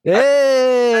today.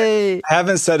 Hey! I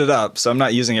haven't set it up, so I'm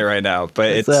not using it right now, but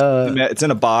it's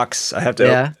in a box. I have to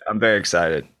open it. I'm very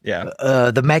excited. Yeah.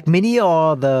 The Mac Mini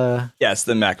or the... Yeah, it's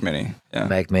the Mac Mini. Yeah.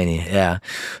 Mac Mini, yeah.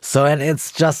 So, and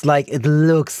it's just like, it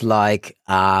looks like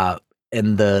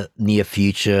in the near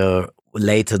future,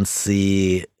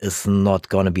 latency is not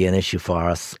going to be an issue for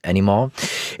us anymore.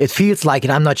 It feels like,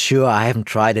 and I'm not sure, I haven't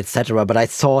tried, etc., but I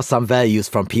saw some values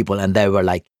from people and they were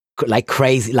like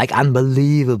crazy, like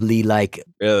unbelievably, like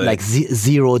really? Like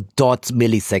 0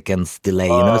 milliseconds delay,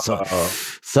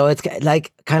 so it's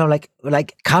like kind of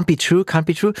like can't be true.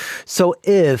 So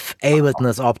if Ableton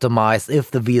is optimized, if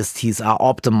the VSTs are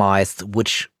optimized,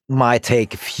 which might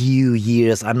take a few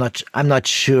years, I'm not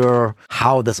sure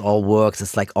how this all works.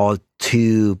 It's like all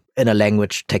too in a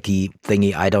language techie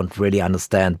thingy I don't really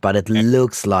understand, but it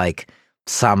looks like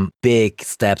some big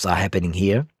steps are happening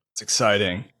here. It's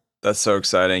exciting. That's so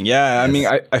exciting. Yeah, I mean,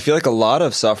 I feel like a lot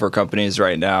of software companies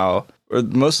right now, or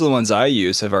most of the ones I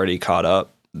use, have already caught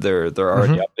up. They're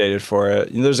already updated for it.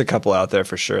 There's a couple out there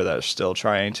for sure that are still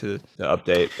trying to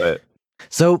update, but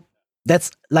so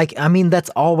that's like, I mean, that's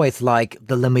always like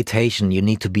the limitation you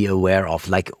need to be aware of.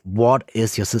 Like, what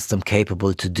is your system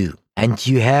capable to do? And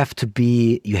you have to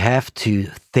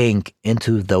think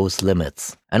into those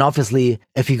limits. And obviously,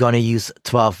 if you're gonna use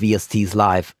 12 VSTs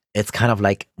live, it's kind of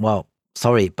like, well,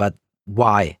 sorry, but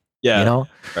why? Yeah.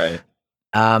 Right.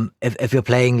 If you're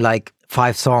playing like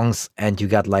 5 songs and you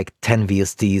got like 10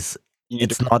 VSTs,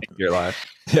 it's not your life.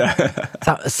 Yeah.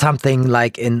 something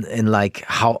like in like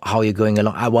how you're going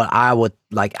along. I would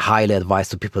like highly advise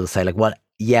to people to say like, well,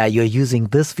 yeah, you're using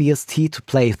this VST to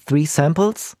play 3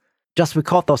 samples. Just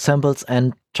record those samples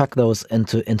and chuck those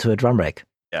into a drum rack.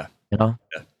 Yeah. Yeah.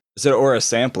 Or a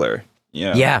sampler.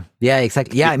 Yeah,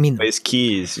 exactly. Yeah, I mean, these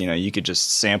keys, you could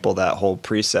just sample that whole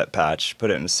preset patch,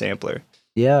 put it in a sampler.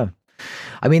 Yeah.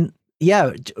 I mean,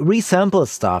 yeah, resample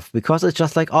stuff, because it's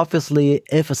just like, obviously,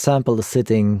 if a sample is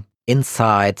sitting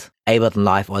inside Ableton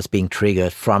Live or is being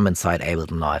triggered from inside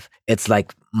Ableton Live, it's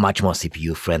like much more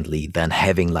CPU friendly than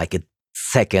having like a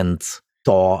second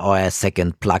DAW or a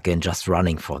second plugin just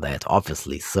running for that,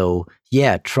 obviously. So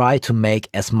yeah, try to make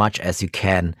as much as you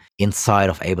can inside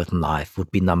of Ableton Live would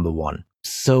be number one.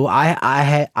 So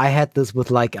I had this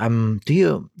with like do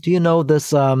you know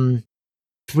this 3P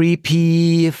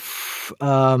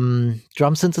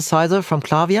drum synthesizer from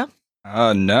Klaviyo?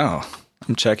 No.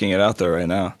 I'm checking it out though right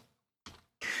now.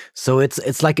 So it's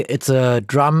a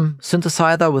drum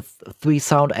synthesizer with 3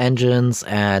 sound engines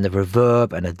and a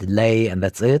reverb and a delay, and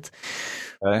that's it.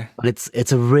 Okay. But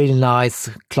it's a really nice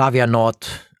Klaviyo Nord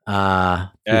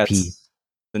 3P. It's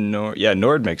the Nord. Yeah,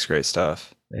 Nord makes great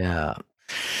stuff. Yeah.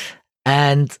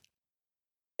 And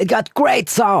it got great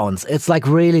sounds. It's like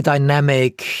really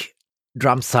dynamic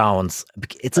drum sounds.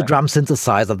 It's a drum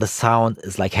synthesizer. The sound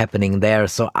is like happening there.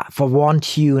 So for one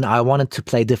tune, I wanted to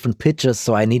play different pitches.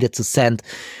 So I needed to send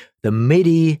the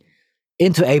MIDI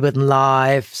into Ableton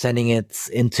Live, sending it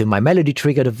into my melody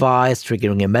trigger device,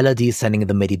 triggering a melody, sending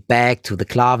the MIDI back to the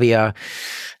Klaviyo.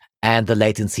 And the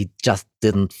latency just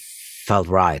didn't felt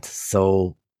right.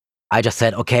 So I just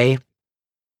said, okay,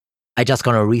 I just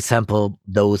gonna resample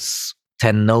those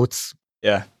 10 notes.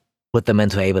 Yeah. Put them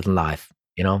into Ableton Live,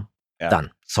 Yeah.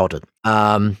 Done, sorted.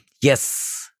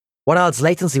 Yes. What else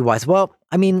latency wise? Well,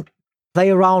 I mean, play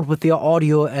around with your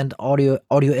audio and audio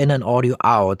in and audio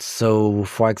out. So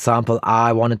for example,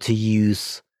 I wanted to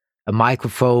use a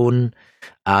microphone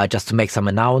just to make some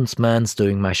announcements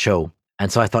during my show.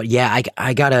 And so I thought, yeah,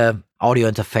 I got a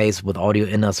audio interface with audio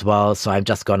in as well. So I'm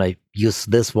just gonna use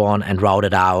this one and route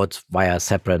it out via a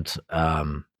separate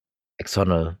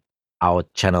external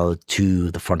out channel to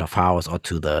the front of house or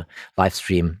to the live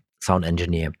stream sound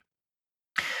engineer.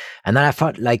 And then I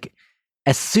felt like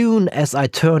as soon as I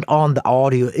turned on the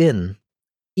audio in,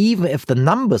 even if the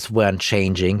numbers weren't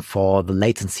changing for the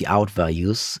latency out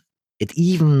values, it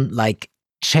even like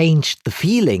changed the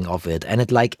feeling of it. And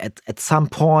it like at some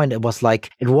point it was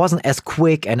like it wasn't as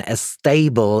quick and as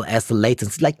stable as the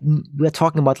latency. Like we're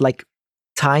talking about like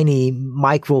tiny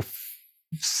micro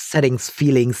settings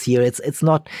feelings here. It's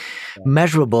not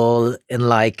measurable in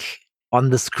like on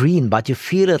the screen, but you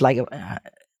feel it like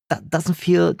that doesn't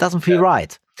feel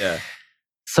right. Yeah.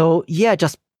 So yeah,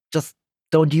 just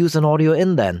don't use an audio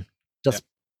in then. Just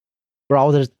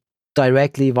route it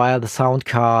directly via the sound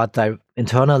card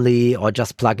internally, or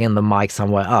just plug in the mic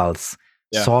somewhere else.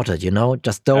 Yeah. Sorted,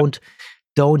 Just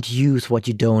don't use what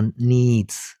you don't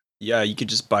need. Yeah, you could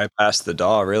just bypass the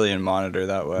DAW really and monitor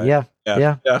that way. Yeah.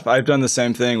 I've done the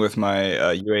same thing with my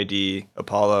UAD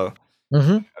Apollo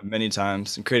many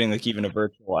times, and creating like even a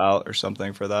virtual out or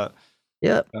something for that.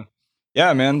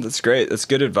 Yeah, man, that's great. That's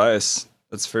good advice.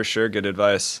 That's for sure good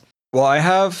advice. Well, I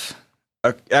have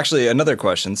actually another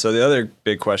question. So the other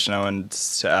big question I wanted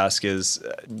to ask is,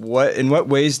 in what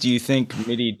ways do you think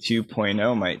MIDI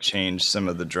 2.0 might change some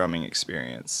of the drumming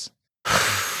experience?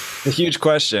 It's a huge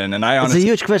question, and it's a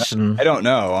huge question. I don't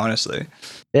know, honestly.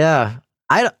 Yeah,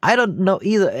 I don't know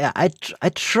either. I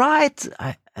tried.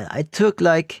 I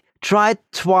tried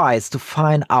twice to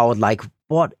find out like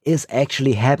what is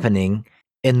actually happening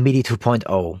in MIDI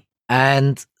 2.0.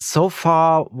 And so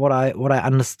far, what I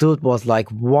understood was like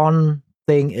one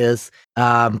thing is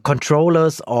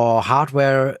controllers or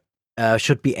hardware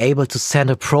should be able to send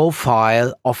a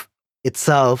profile of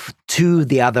itself to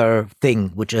the other thing,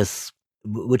 which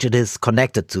it is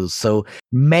connected to. So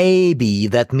maybe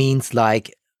that means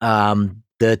like the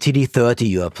TD30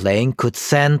 you are playing could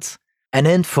send an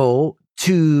info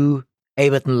to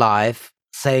Ableton Live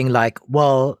saying like,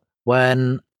 well,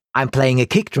 when I'm playing a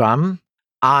kick drum,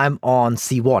 I'm on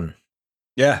C1.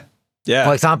 Yeah.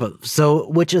 For example, so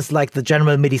which is like the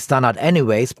general MIDI standard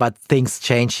anyways, but things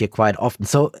change here quite often.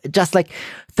 So just like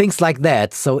things like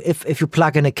that. So if you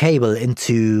plug in a cable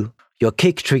into your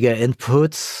kick trigger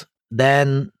inputs,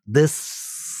 then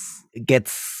this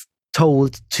gets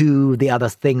told to the other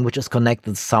thing, which is connected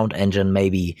to the sound engine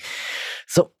maybe.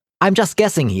 So I'm just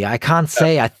guessing here. I can't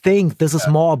say. I think this is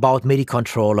more about MIDI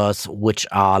controllers, which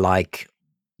are like,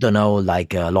 don't know,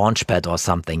 like a Launchpad or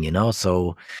something,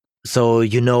 So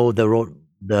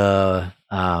the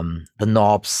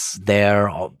knobs there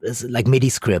is like MIDI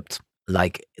script,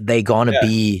 like they gonna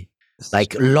be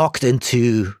like locked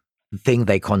into the thing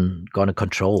they gonna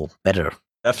control better.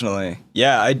 Definitely.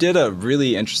 Yeah, I did a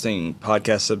really interesting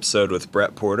podcast episode with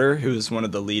Brett Porter, who's one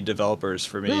of the lead developers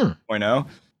for MIDI 2.0.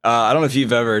 I don't know if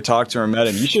you've ever talked to him or met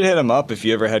him. You should hit him up if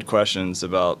you ever had questions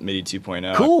about MIDI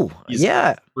 2.0. Cool. He's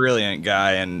a brilliant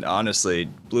guy and honestly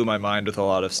blew my mind with a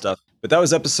lot of stuff. But that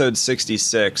was episode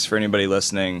 66 for anybody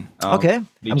listening. Okay.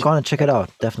 I'm going to check it out.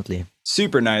 Definitely.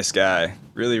 Super nice guy.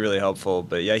 Really, really helpful.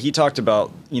 But yeah, he talked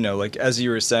about, like as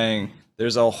you were saying,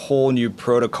 there's a whole new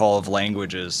protocol of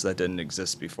languages that didn't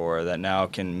exist before that now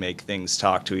can make things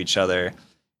talk to each other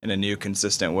in a new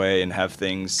consistent way and have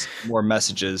things, more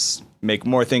messages, make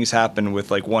more things happen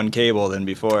with like one cable than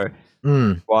before.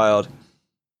 Mm. Wild.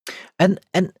 And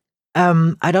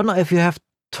I don't know if you have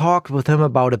talked with him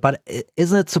about it, but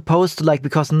isn't it supposed to, like,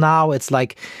 because now it's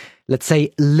like, let's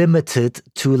say, limited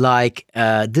to like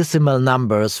decimal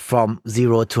numbers from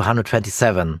 0 to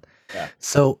 127. Yeah.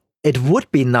 So it would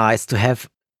be nice to have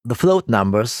the float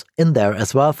numbers in there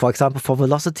as well, for example, for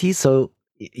velocity. So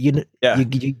you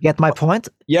get my point?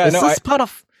 Yeah, Is no, this part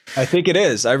of I think it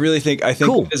is. I think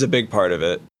Cool. it is a big part of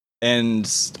it. And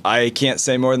I can't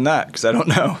say more than that because I don't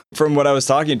know. From what I was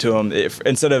talking to him, if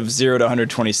instead of 0 to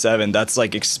 127, that's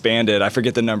like expanded. I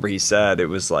forget the number he said. It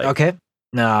was like, Okay.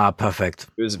 Perfect.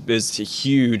 it was a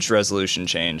huge resolution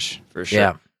change for sure.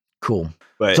 Yeah, cool.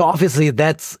 But So obviously if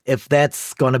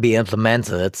that's going to be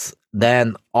implemented,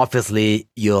 then obviously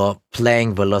your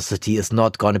playing velocity is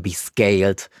not going to be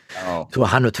scaled to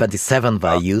 127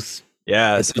 values.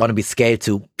 yeah, It's going to be scaled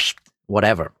to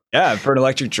whatever. yeah, for an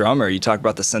electric drummer, you talk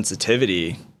about the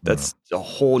sensitivity. That's a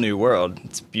whole new world.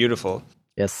 It's beautiful.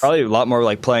 Yes. Probably a lot more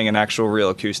like playing an actual real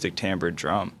acoustic timbred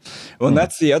drum. Well, and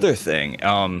that's the other thing.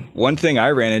 One thing I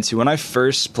ran into when I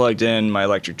first plugged in my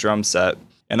electric drum set,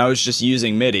 and I was just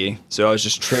using MIDI, so I was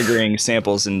just triggering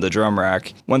samples in the drum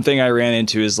rack. One thing I ran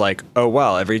into is like, oh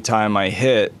wow, every time I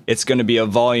hit, it's going to be a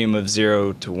volume of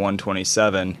 0 to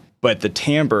 127, but the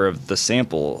timbre of the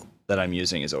sample that I'm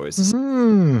using is always the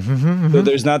same. So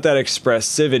there's not that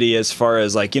expressivity as far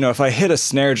as like, if I hit a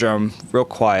snare drum real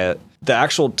quiet, the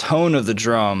actual tone of the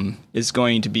drum is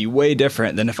going to be way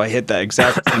different than if I hit that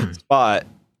exact same spot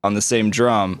on the same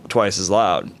drum twice as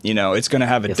loud. It's going to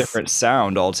have a different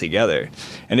sound altogether.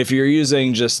 And if you're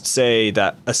using just say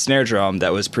that a snare drum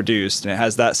that was produced and it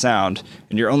has that sound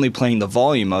and you're only playing the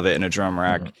volume of it in a drum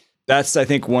rack, that's, I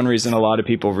think, one reason a lot of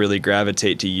people really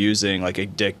gravitate to using like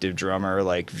Addictive Drummer,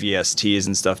 like VSTs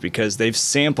and stuff, because they've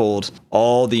sampled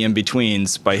all the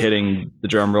in-betweens by hitting the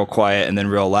drum real quiet and then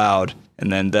real loud.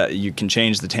 And then that you can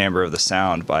change the timbre of the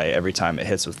sound by every time it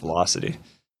hits with velocity.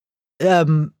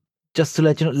 Just to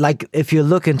let you know, like if you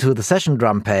look into the session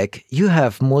drum pack, you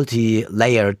have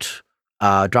multi-layered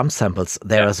drum samples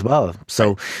there as well.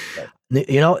 So,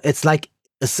 it's like,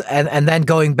 and then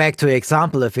going back to the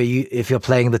example, if you're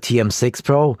playing the TM6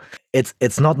 Pro,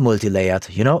 it's not multi-layered,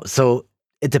 So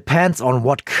it depends on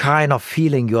what kind of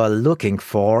feeling you are looking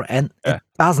for, and it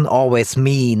doesn't always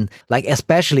mean, like,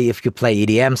 especially if you play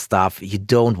EDM stuff, you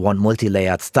don't want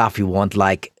multi-layered stuff. You want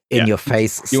like in your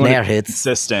face snare hits,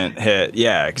 consistent hit.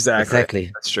 Yeah,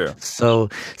 exactly. That's true. So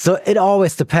it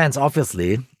always depends,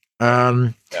 obviously.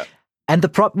 And the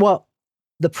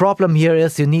problem here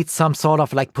is you need some sort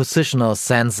of like positional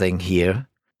sensing here.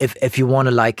 If you want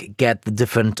to like get the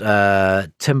different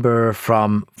timbre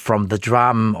from the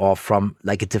drum or from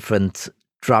like a different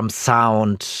drum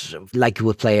sound, like you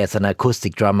would play as an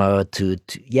acoustic drummer to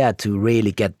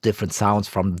really get different sounds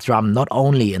from the drum, not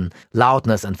only in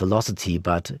loudness and velocity,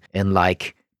 but in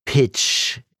like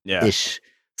pitch-ish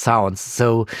sounds.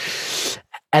 So,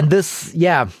 and this,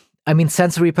 I mean,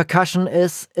 sensory percussion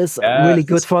is really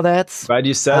good for that. Glad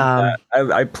you said that.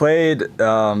 I played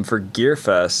for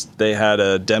Gearfest. They had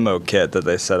a demo kit that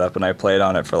they set up, and I played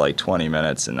on it for like 20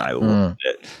 minutes, and I loved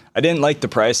it. I didn't like the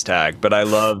price tag, but I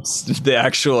loved the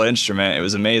actual instrument. It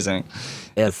was amazing.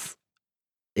 Yes.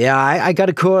 Yeah, I got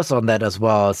a course on that as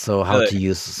well. So how to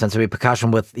use sensory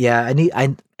percussion with,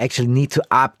 I actually need to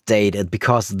update it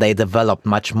because they developed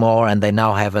much more and they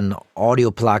now have an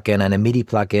audio plugin and a MIDI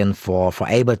plugin for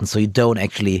Ableton. So you don't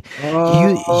actually,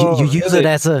 you use it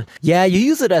as you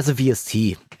use it as a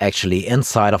VST actually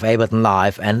inside of Ableton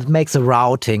Live, and it makes the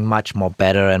routing much more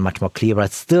better and much more clearer.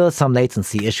 It's still some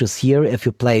latency issues here if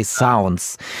you play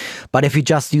sounds, but if you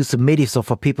just use the MIDI, so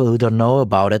for people who don't know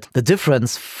about it, the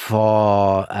difference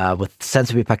for with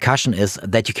sensory percussion is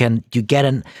that you get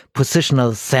a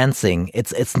positional sensing.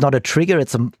 It's not a trigger,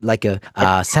 it's like a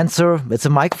sensor, it's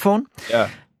a microphone. Yeah.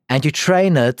 And you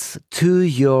train it to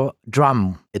your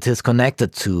drum it is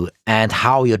connected to and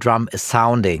how your drum is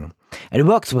sounding. And it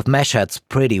works with mesh heads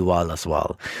pretty well as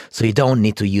well. So you don't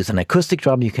need to use an acoustic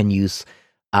drum. You can use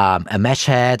a mesh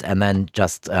head and then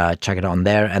just check it on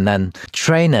there and then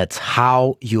train it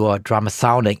how your drum is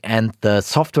sounding. And the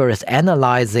software is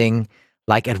analyzing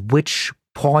like at which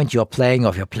point you're playing, or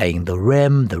if you're playing the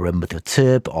rim with your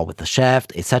tip or with the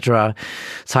shaft, etc.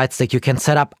 Side stick, you can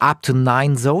set up to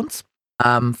 9 zones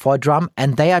for a drum,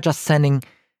 and they are just sending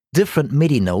different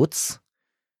MIDI notes.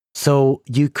 So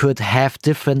you could have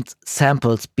different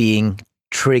samples being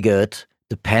triggered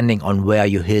depending on where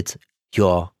you hit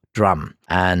your drum.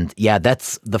 And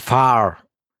that's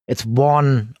it's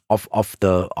one of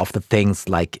the things,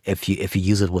 like if you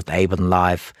use it with Ableton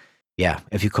Live,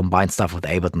 if you combine stuff with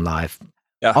Ableton Live,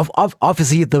 Yeah.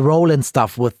 Obviously, the Roland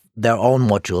stuff with their own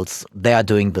modules, they are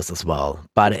doing this as well.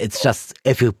 But it's just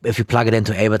if you plug it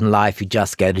into Ableton Live, you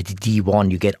just get a D1.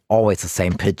 You get always the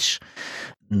same pitch,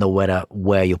 no matter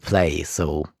where you play.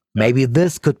 So maybe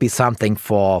this could be something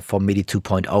for MIDI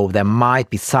 2.0. There might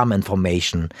be some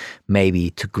information maybe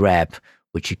to grab,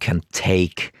 which you can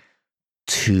take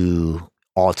to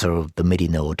alter the MIDI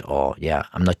note. Or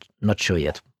I'm not sure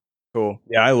yet. Cool.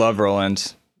 Yeah, I love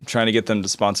Roland. I'm trying to get them to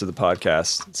sponsor the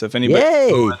podcast. So if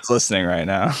anybody's listening right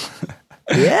now,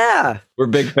 yeah, we're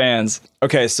big fans.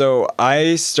 Okay, so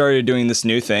I started doing this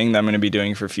new thing that I'm going to be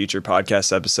doing for future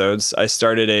podcast episodes. I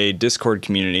started a Discord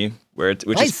community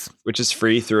which is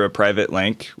free through a private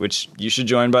link, which you should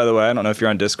join, by the way. I don't know if you're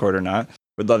on Discord or not.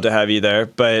 Would love to have you there,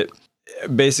 but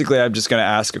basically I'm just going to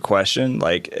ask a question.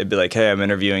 Like, it'd be like, hey, I'm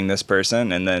interviewing this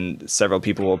person, and then several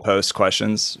people will post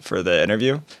questions for the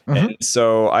interview. And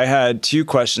so I had 2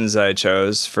 questions that I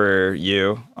chose for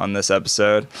you on this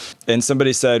episode, and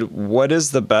somebody said, what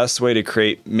is the best way to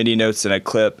create MIDI notes in a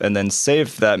clip and then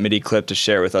save that MIDI clip to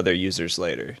share with other users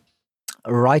later?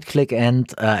 Right click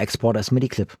and export as MIDI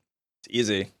clip. It's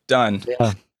easy. Done.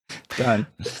 Yeah. Done.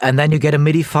 And then you get a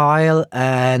MIDI file,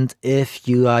 and if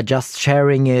you are just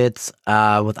sharing it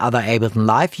with other Ableton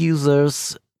Live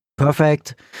users,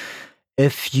 perfect.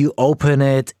 If you open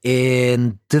it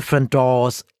in different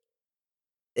DAWs,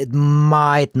 it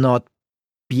might not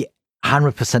be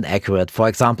 100% accurate. For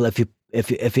example, if you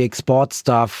export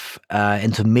stuff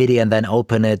into MIDI and then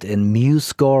open it in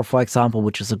MuseScore, for example,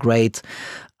 which is a great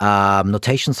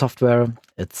notation software.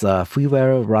 It's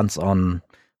freeware, runs on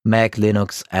Mac,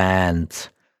 Linux, and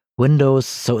Windows.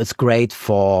 So it's great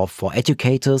for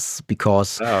educators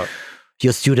because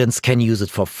your students can use it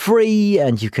for free,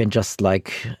 and you can just when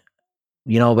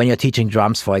you're teaching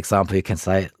drums, for example, you can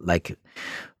say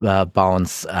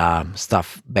bounce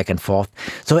stuff back and forth.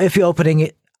 So if you're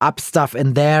opening up stuff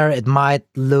in there, it might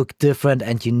look different,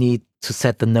 and you need to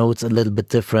set the notes a little bit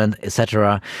different,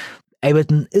 etc.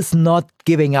 Ableton is not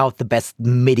giving out the best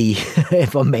MIDI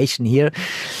information here,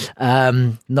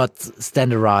 not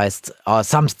standardized, or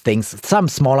some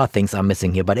smaller things are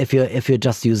missing here. But if you're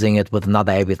just using it with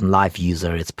another Ableton Live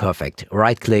user, it's perfect.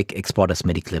 Right click, export as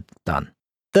MIDI clip, done.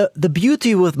 The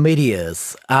beauty with MIDI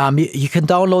is you can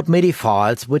download MIDI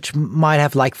files, which might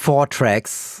have 4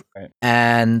 tracks, right,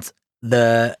 and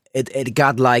it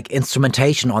got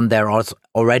instrumentation on there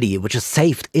already, which is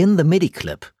saved in the MIDI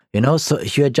clip. So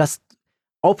you're just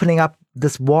opening up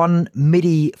this one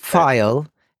MIDI file,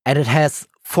 and it has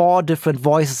 4 different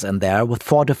voices in there with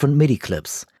 4 different MIDI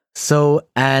clips. So,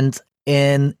 and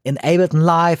in Ableton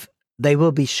Live, they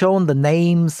will be shown the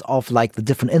names of the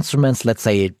different instruments, let's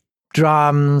say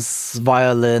drums,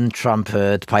 violin,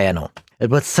 trumpet, piano.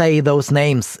 It would say those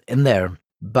names in there.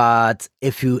 But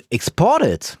if you export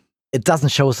it, it doesn't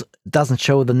show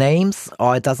the names,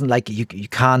 or it doesn't you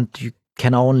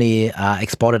can only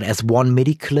export it as one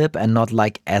MIDI clip and not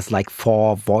as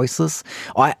 4 voices.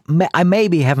 Or I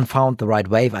maybe haven't found the right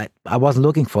way. I wasn't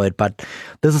looking for it, but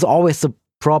this is always the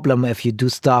problem if you do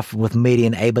stuff with MIDI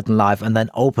in Ableton Live and then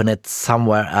open it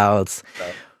somewhere else.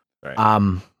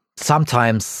 Right.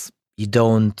 Sometimes you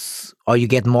don't, or you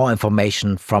get more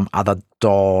information from other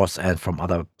DAWs and from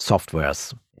other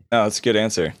softwares. No, that's a good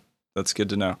answer. That's good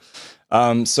to know.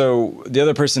 So the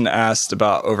other person asked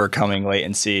about overcoming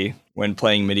latency when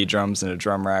playing MIDI drums in a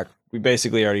drum rack. We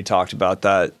basically already talked about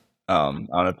that. I don't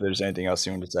know if there's anything else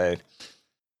you want to say.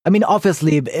 I mean,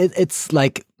 obviously, it's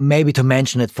maybe to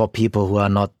mention it for people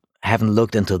who haven't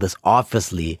looked into this.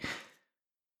 Obviously,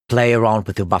 play around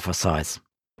with your buffer size.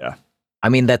 Yeah. I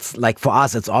mean, that's for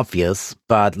us, it's obvious,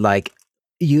 but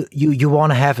you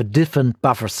want to have a different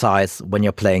buffer size when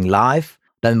you're playing live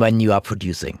than when you are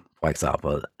producing, for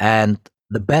example. And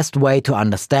the best way to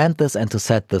understand this and to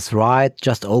set this right,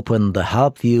 just open the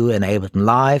help view in Ableton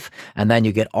Live, and then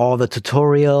you get all the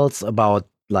tutorials about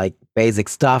basic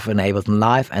stuff in Ableton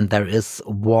Live. And there is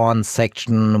one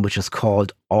section which is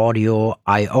called Audio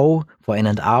I/O for in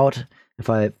and out, if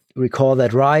I recall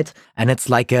that right. And it's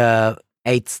a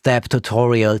 8-step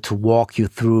tutorial to walk you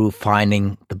through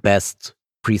finding the best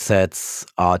presets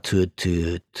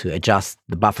to adjust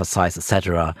the buffer size,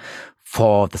 etc.,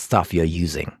 for the stuff you're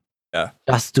using. Yeah.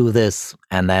 Just do this,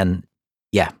 and then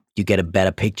you get a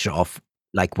better picture of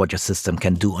what your system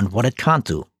can do and what it can't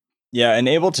do. Yeah, and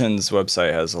Ableton's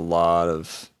website has a lot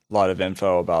of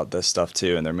info about this stuff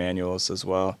too, and their manuals as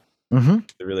well. Mm-hmm.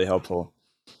 They're really helpful.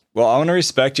 Well, I want to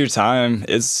respect your time.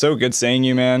 It's so good seeing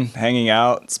you, man. Hanging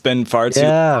out. It's been far too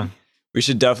long. We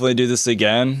should definitely do this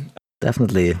again.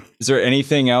 definitely. Is there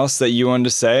anything else that you wanted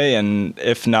to say? And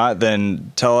if not,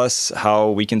 then tell us how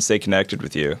we can stay connected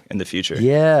with you in the future.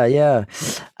 Yeah.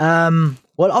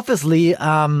 Well, obviously,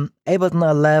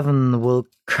 Ableton 11 will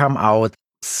come out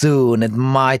soon. It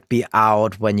might be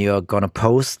out when you're gonna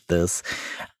post this.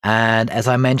 And as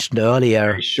I mentioned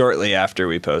earlier, Shortly after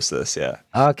we post this, yeah.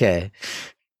 okay.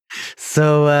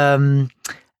 So,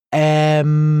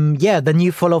 yeah, the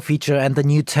new follow feature and the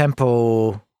new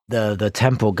tempo, the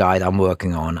tempo guide I'm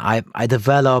working on. I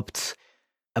developed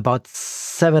about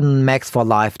 7 Max for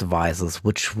Live devices,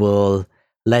 which will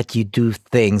let you do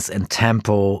things in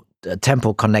tempo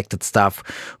connected stuff,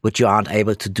 which you aren't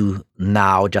able to do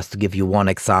now. Just to give you one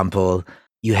example,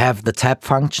 you have the tap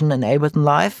function in Ableton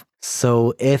Live.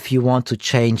 So if you want to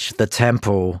change the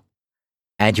tempo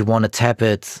and you want to tap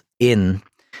it in,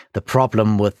 the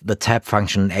problem with the tap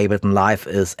function in Ableton Live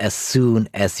is as soon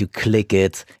as you click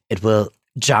it, it will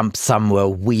jump somewhere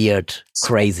weird,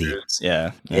 crazy.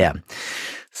 Yeah.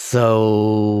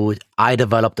 So I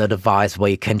developed a device where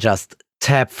you can just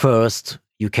tap first.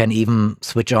 You can even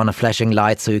switch on a flashing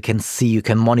light so you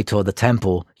can monitor the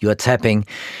tempo you are tapping.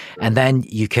 And then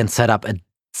you can set up a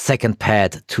second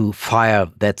pad to fire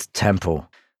that tempo.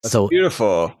 That's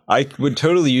beautiful. I would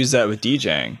totally use that with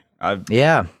DJing.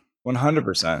 Yeah.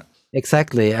 100%.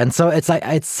 Exactly. And so it's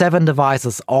 7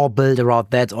 devices all built around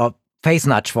that, or phase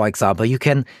nudge, for example. You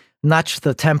can nudge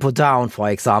the tempo down, for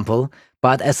example,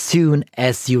 but as soon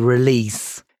as you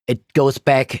release, it goes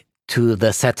back to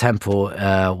the set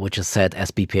tempo, which is set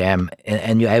as BPM,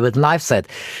 and you're able to live set.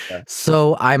 Yeah.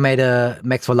 So I made a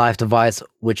Max for Live device,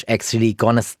 which actually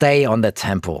gonna stay on that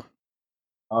tempo.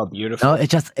 Oh, beautiful. No,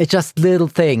 it's just little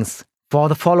things. For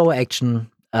the follow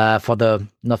action, follow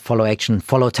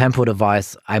tempo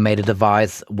device, I made a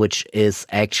device which is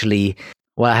actually,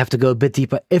 well, I have to go a bit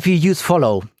deeper. If you use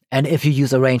follow and if you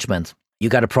use arrangement, you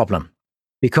got a problem.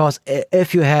 Because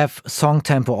if you have song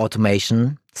tempo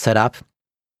automation set up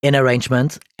in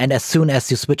arrangement, and as soon as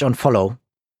you switch on follow,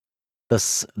 the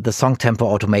song tempo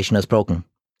automation is broken.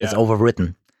 Yeah. It's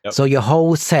overwritten. Yep. So your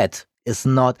whole set is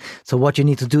not. So what you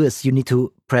need to do is you need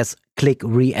to press click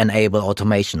re-enable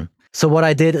automation. So what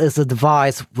I did is a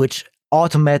device which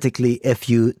automatically, if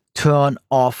you turn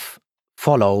off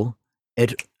follow,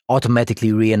 it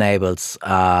automatically re-enables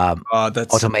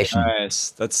that's automation. So nice.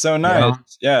 That's so nice.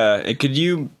 Yeah. Can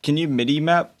you MIDI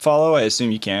map follow? I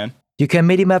assume you can. You can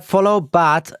MIDI map follow,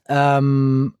 but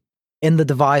in the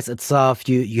device itself,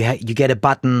 you get a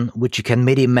button which you can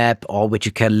MIDI map or which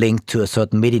you can link to a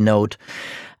certain MIDI node,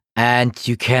 and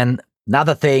you can.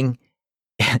 Another thing,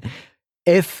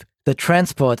 if the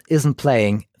transport isn't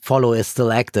playing, follow is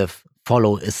still active.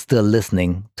 Follow is still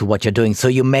listening to what you're doing. So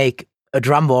you make a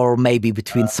drum roll maybe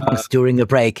between songs during a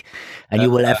break, and you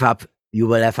will F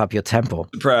up your tempo.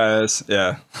 Surprise!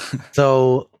 Yeah.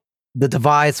 So the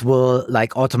device will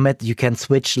you can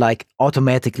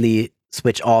automatically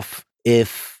switch off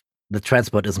if the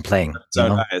transport isn't playing.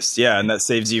 So nice. Yeah, and that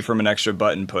saves you from an extra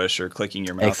button push or clicking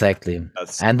your mouse. Exactly.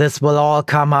 And this will all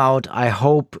come out, I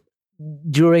hope,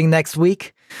 during next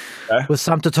week with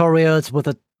some tutorials, with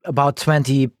about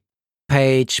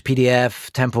 20-page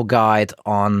PDF tempo guide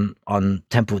on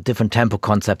different tempo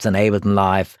concepts in Ableton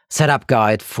Live, setup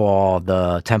guide for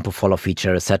the tempo follow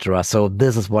feature, etc. So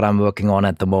this is what I'm working on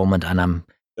at the moment, and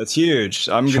that's huge.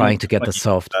 I'm trying to get this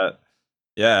solved.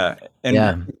 Yeah.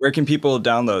 And where can people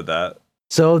download that?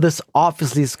 So this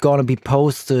obviously is going to be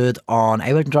posted on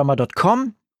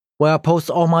abletondrummer.com, where I post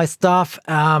all my stuff.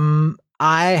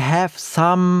 I have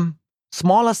some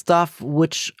smaller stuff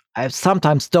which I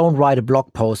sometimes don't write a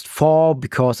blog post for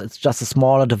because it's just a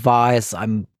smaller device.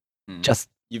 I'm just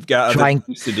you've got other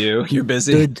things to do. You're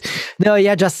busy.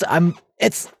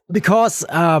 It's because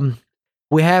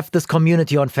we have this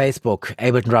community on Facebook,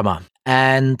 Ableton Drummer,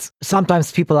 and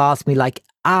sometimes people ask me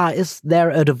is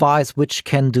there a device which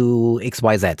can do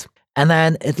XYZ? And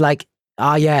then it's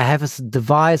I have a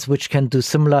device which can do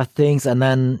similar things, and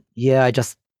then I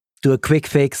just do a quick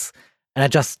fix and I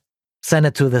just send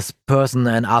it to this person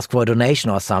and ask for a donation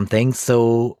or something.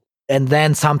 So, and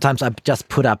then sometimes I just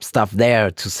put up stuff there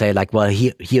to say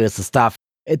here is the stuff.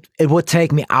 It would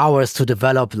take me hours to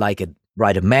develop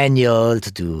write a manual,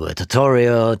 to do a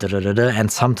tutorial,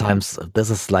 and sometimes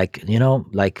this is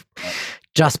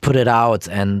just put it out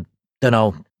and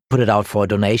put it out for a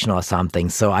donation or something.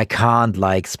 So I can't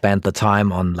spend the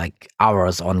time on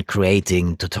hours on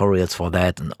creating tutorials for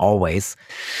that and always.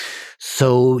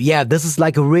 So this is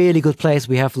a really good place.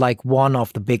 We have one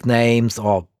of the big names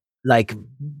or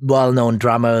well-known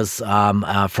drummers from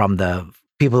the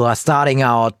people who are starting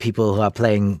out, people who are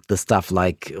playing the stuff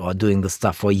or doing the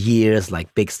stuff for years,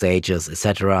 big stages,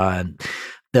 etc. And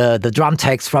the drum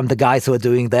techs from the guys who are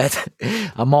doing that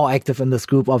are more active in this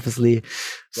group, obviously.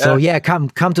 So yeah, come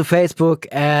to Facebook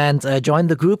and join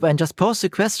the group and just post your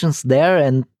questions there.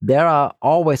 And there are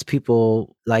always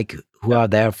people like who are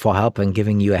there for help and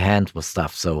giving you a hand with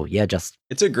stuff. So yeah,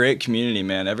 it's a great community,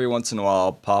 man. Every once in a while,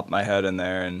 I'll pop my head in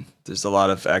there, and there's a lot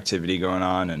of activity going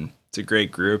on, and it's a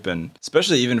great group. And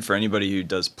especially even for anybody who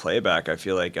does playback, I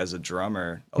feel like as a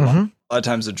drummer, a lot of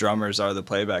times the drummers are the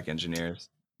playback engineers.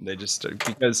 They just,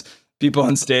 because people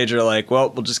on stage are like, well,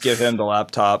 we'll just give him the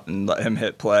laptop and let him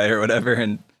hit play or whatever,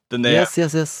 and then they have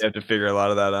to figure a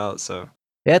lot of that out. So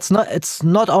yeah, it's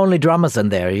not only drummers in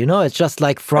there, you know. It's just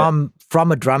like from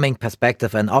a drumming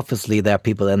perspective, and obviously there are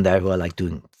people in there who are like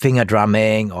doing finger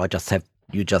drumming or just have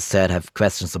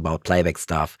questions about playback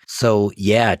stuff. So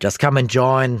yeah, just come and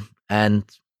join, and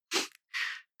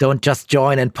don't just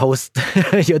join and post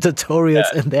your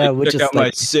tutorials in there. Which check is out my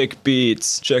sick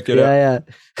beats. Check it out.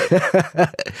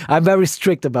 Yeah. I'm very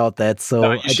strict about that. So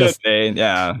no, you should be.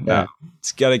 No,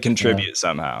 it's got to contribute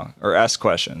somehow or ask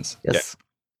questions. Yes. Yeah.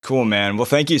 Cool, man. Well,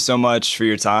 thank you so much for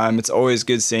your time. It's always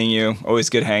good seeing you. Always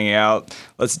good hanging out.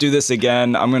 Let's do this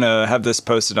again. I'm going to have this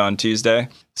posted on Tuesday.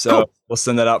 So we'll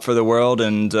send that out for the world,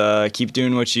 and keep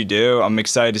doing what you do. I'm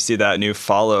excited to see that new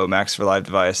Follow Max for Live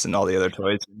device and all the other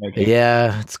toys you're making.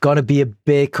 Yeah, it's going to be a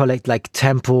big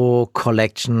tempo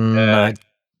collection,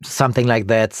 something like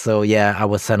that. So yeah, I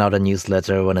will send out a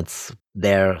newsletter when it's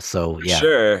there. So yeah,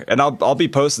 sure. And I'll be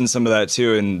posting some of that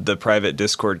too in the private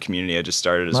Discord community I just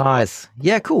started as well. Nice.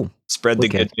 Yeah, cool. Spread the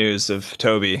good news of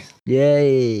Toby.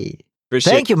 Yay.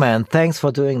 Thank you, man. Thanks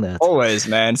for doing that. Always,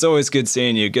 man. It's always good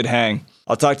seeing you. Good hang.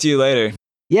 I'll talk to you later.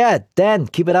 Yeah, Dan,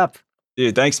 keep it up.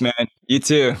 Dude, thanks, man. You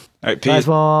too. All right, peace. Nice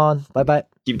one. Bye-bye.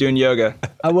 Keep doing yoga.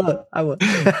 I will.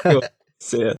 Cool.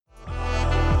 See ya.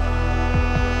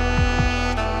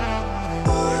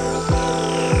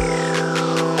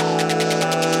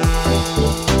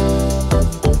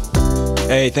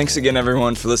 Hey, thanks again,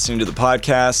 everyone, for listening to the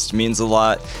podcast. It means a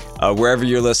lot. Wherever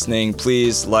you're listening,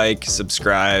 please like,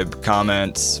 subscribe,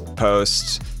 comment,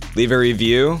 post, leave a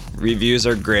review. Reviews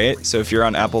are great. So if you're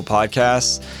on Apple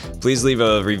Podcasts, please leave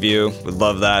a review. Would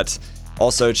love that.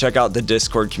 Also, check out the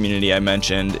Discord community I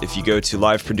mentioned. If you go to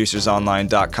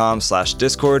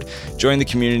liveproducersonline.com/Discord, join the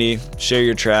community, share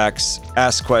your tracks,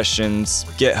 ask questions,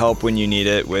 get help when you need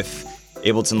it with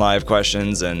Ableton Live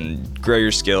questions, and grow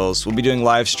your skills. We'll be doing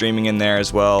live streaming in there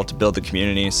as well to build the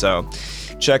community. So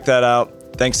check that out.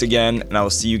 Thanks again, and I will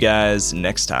see you guys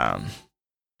next time.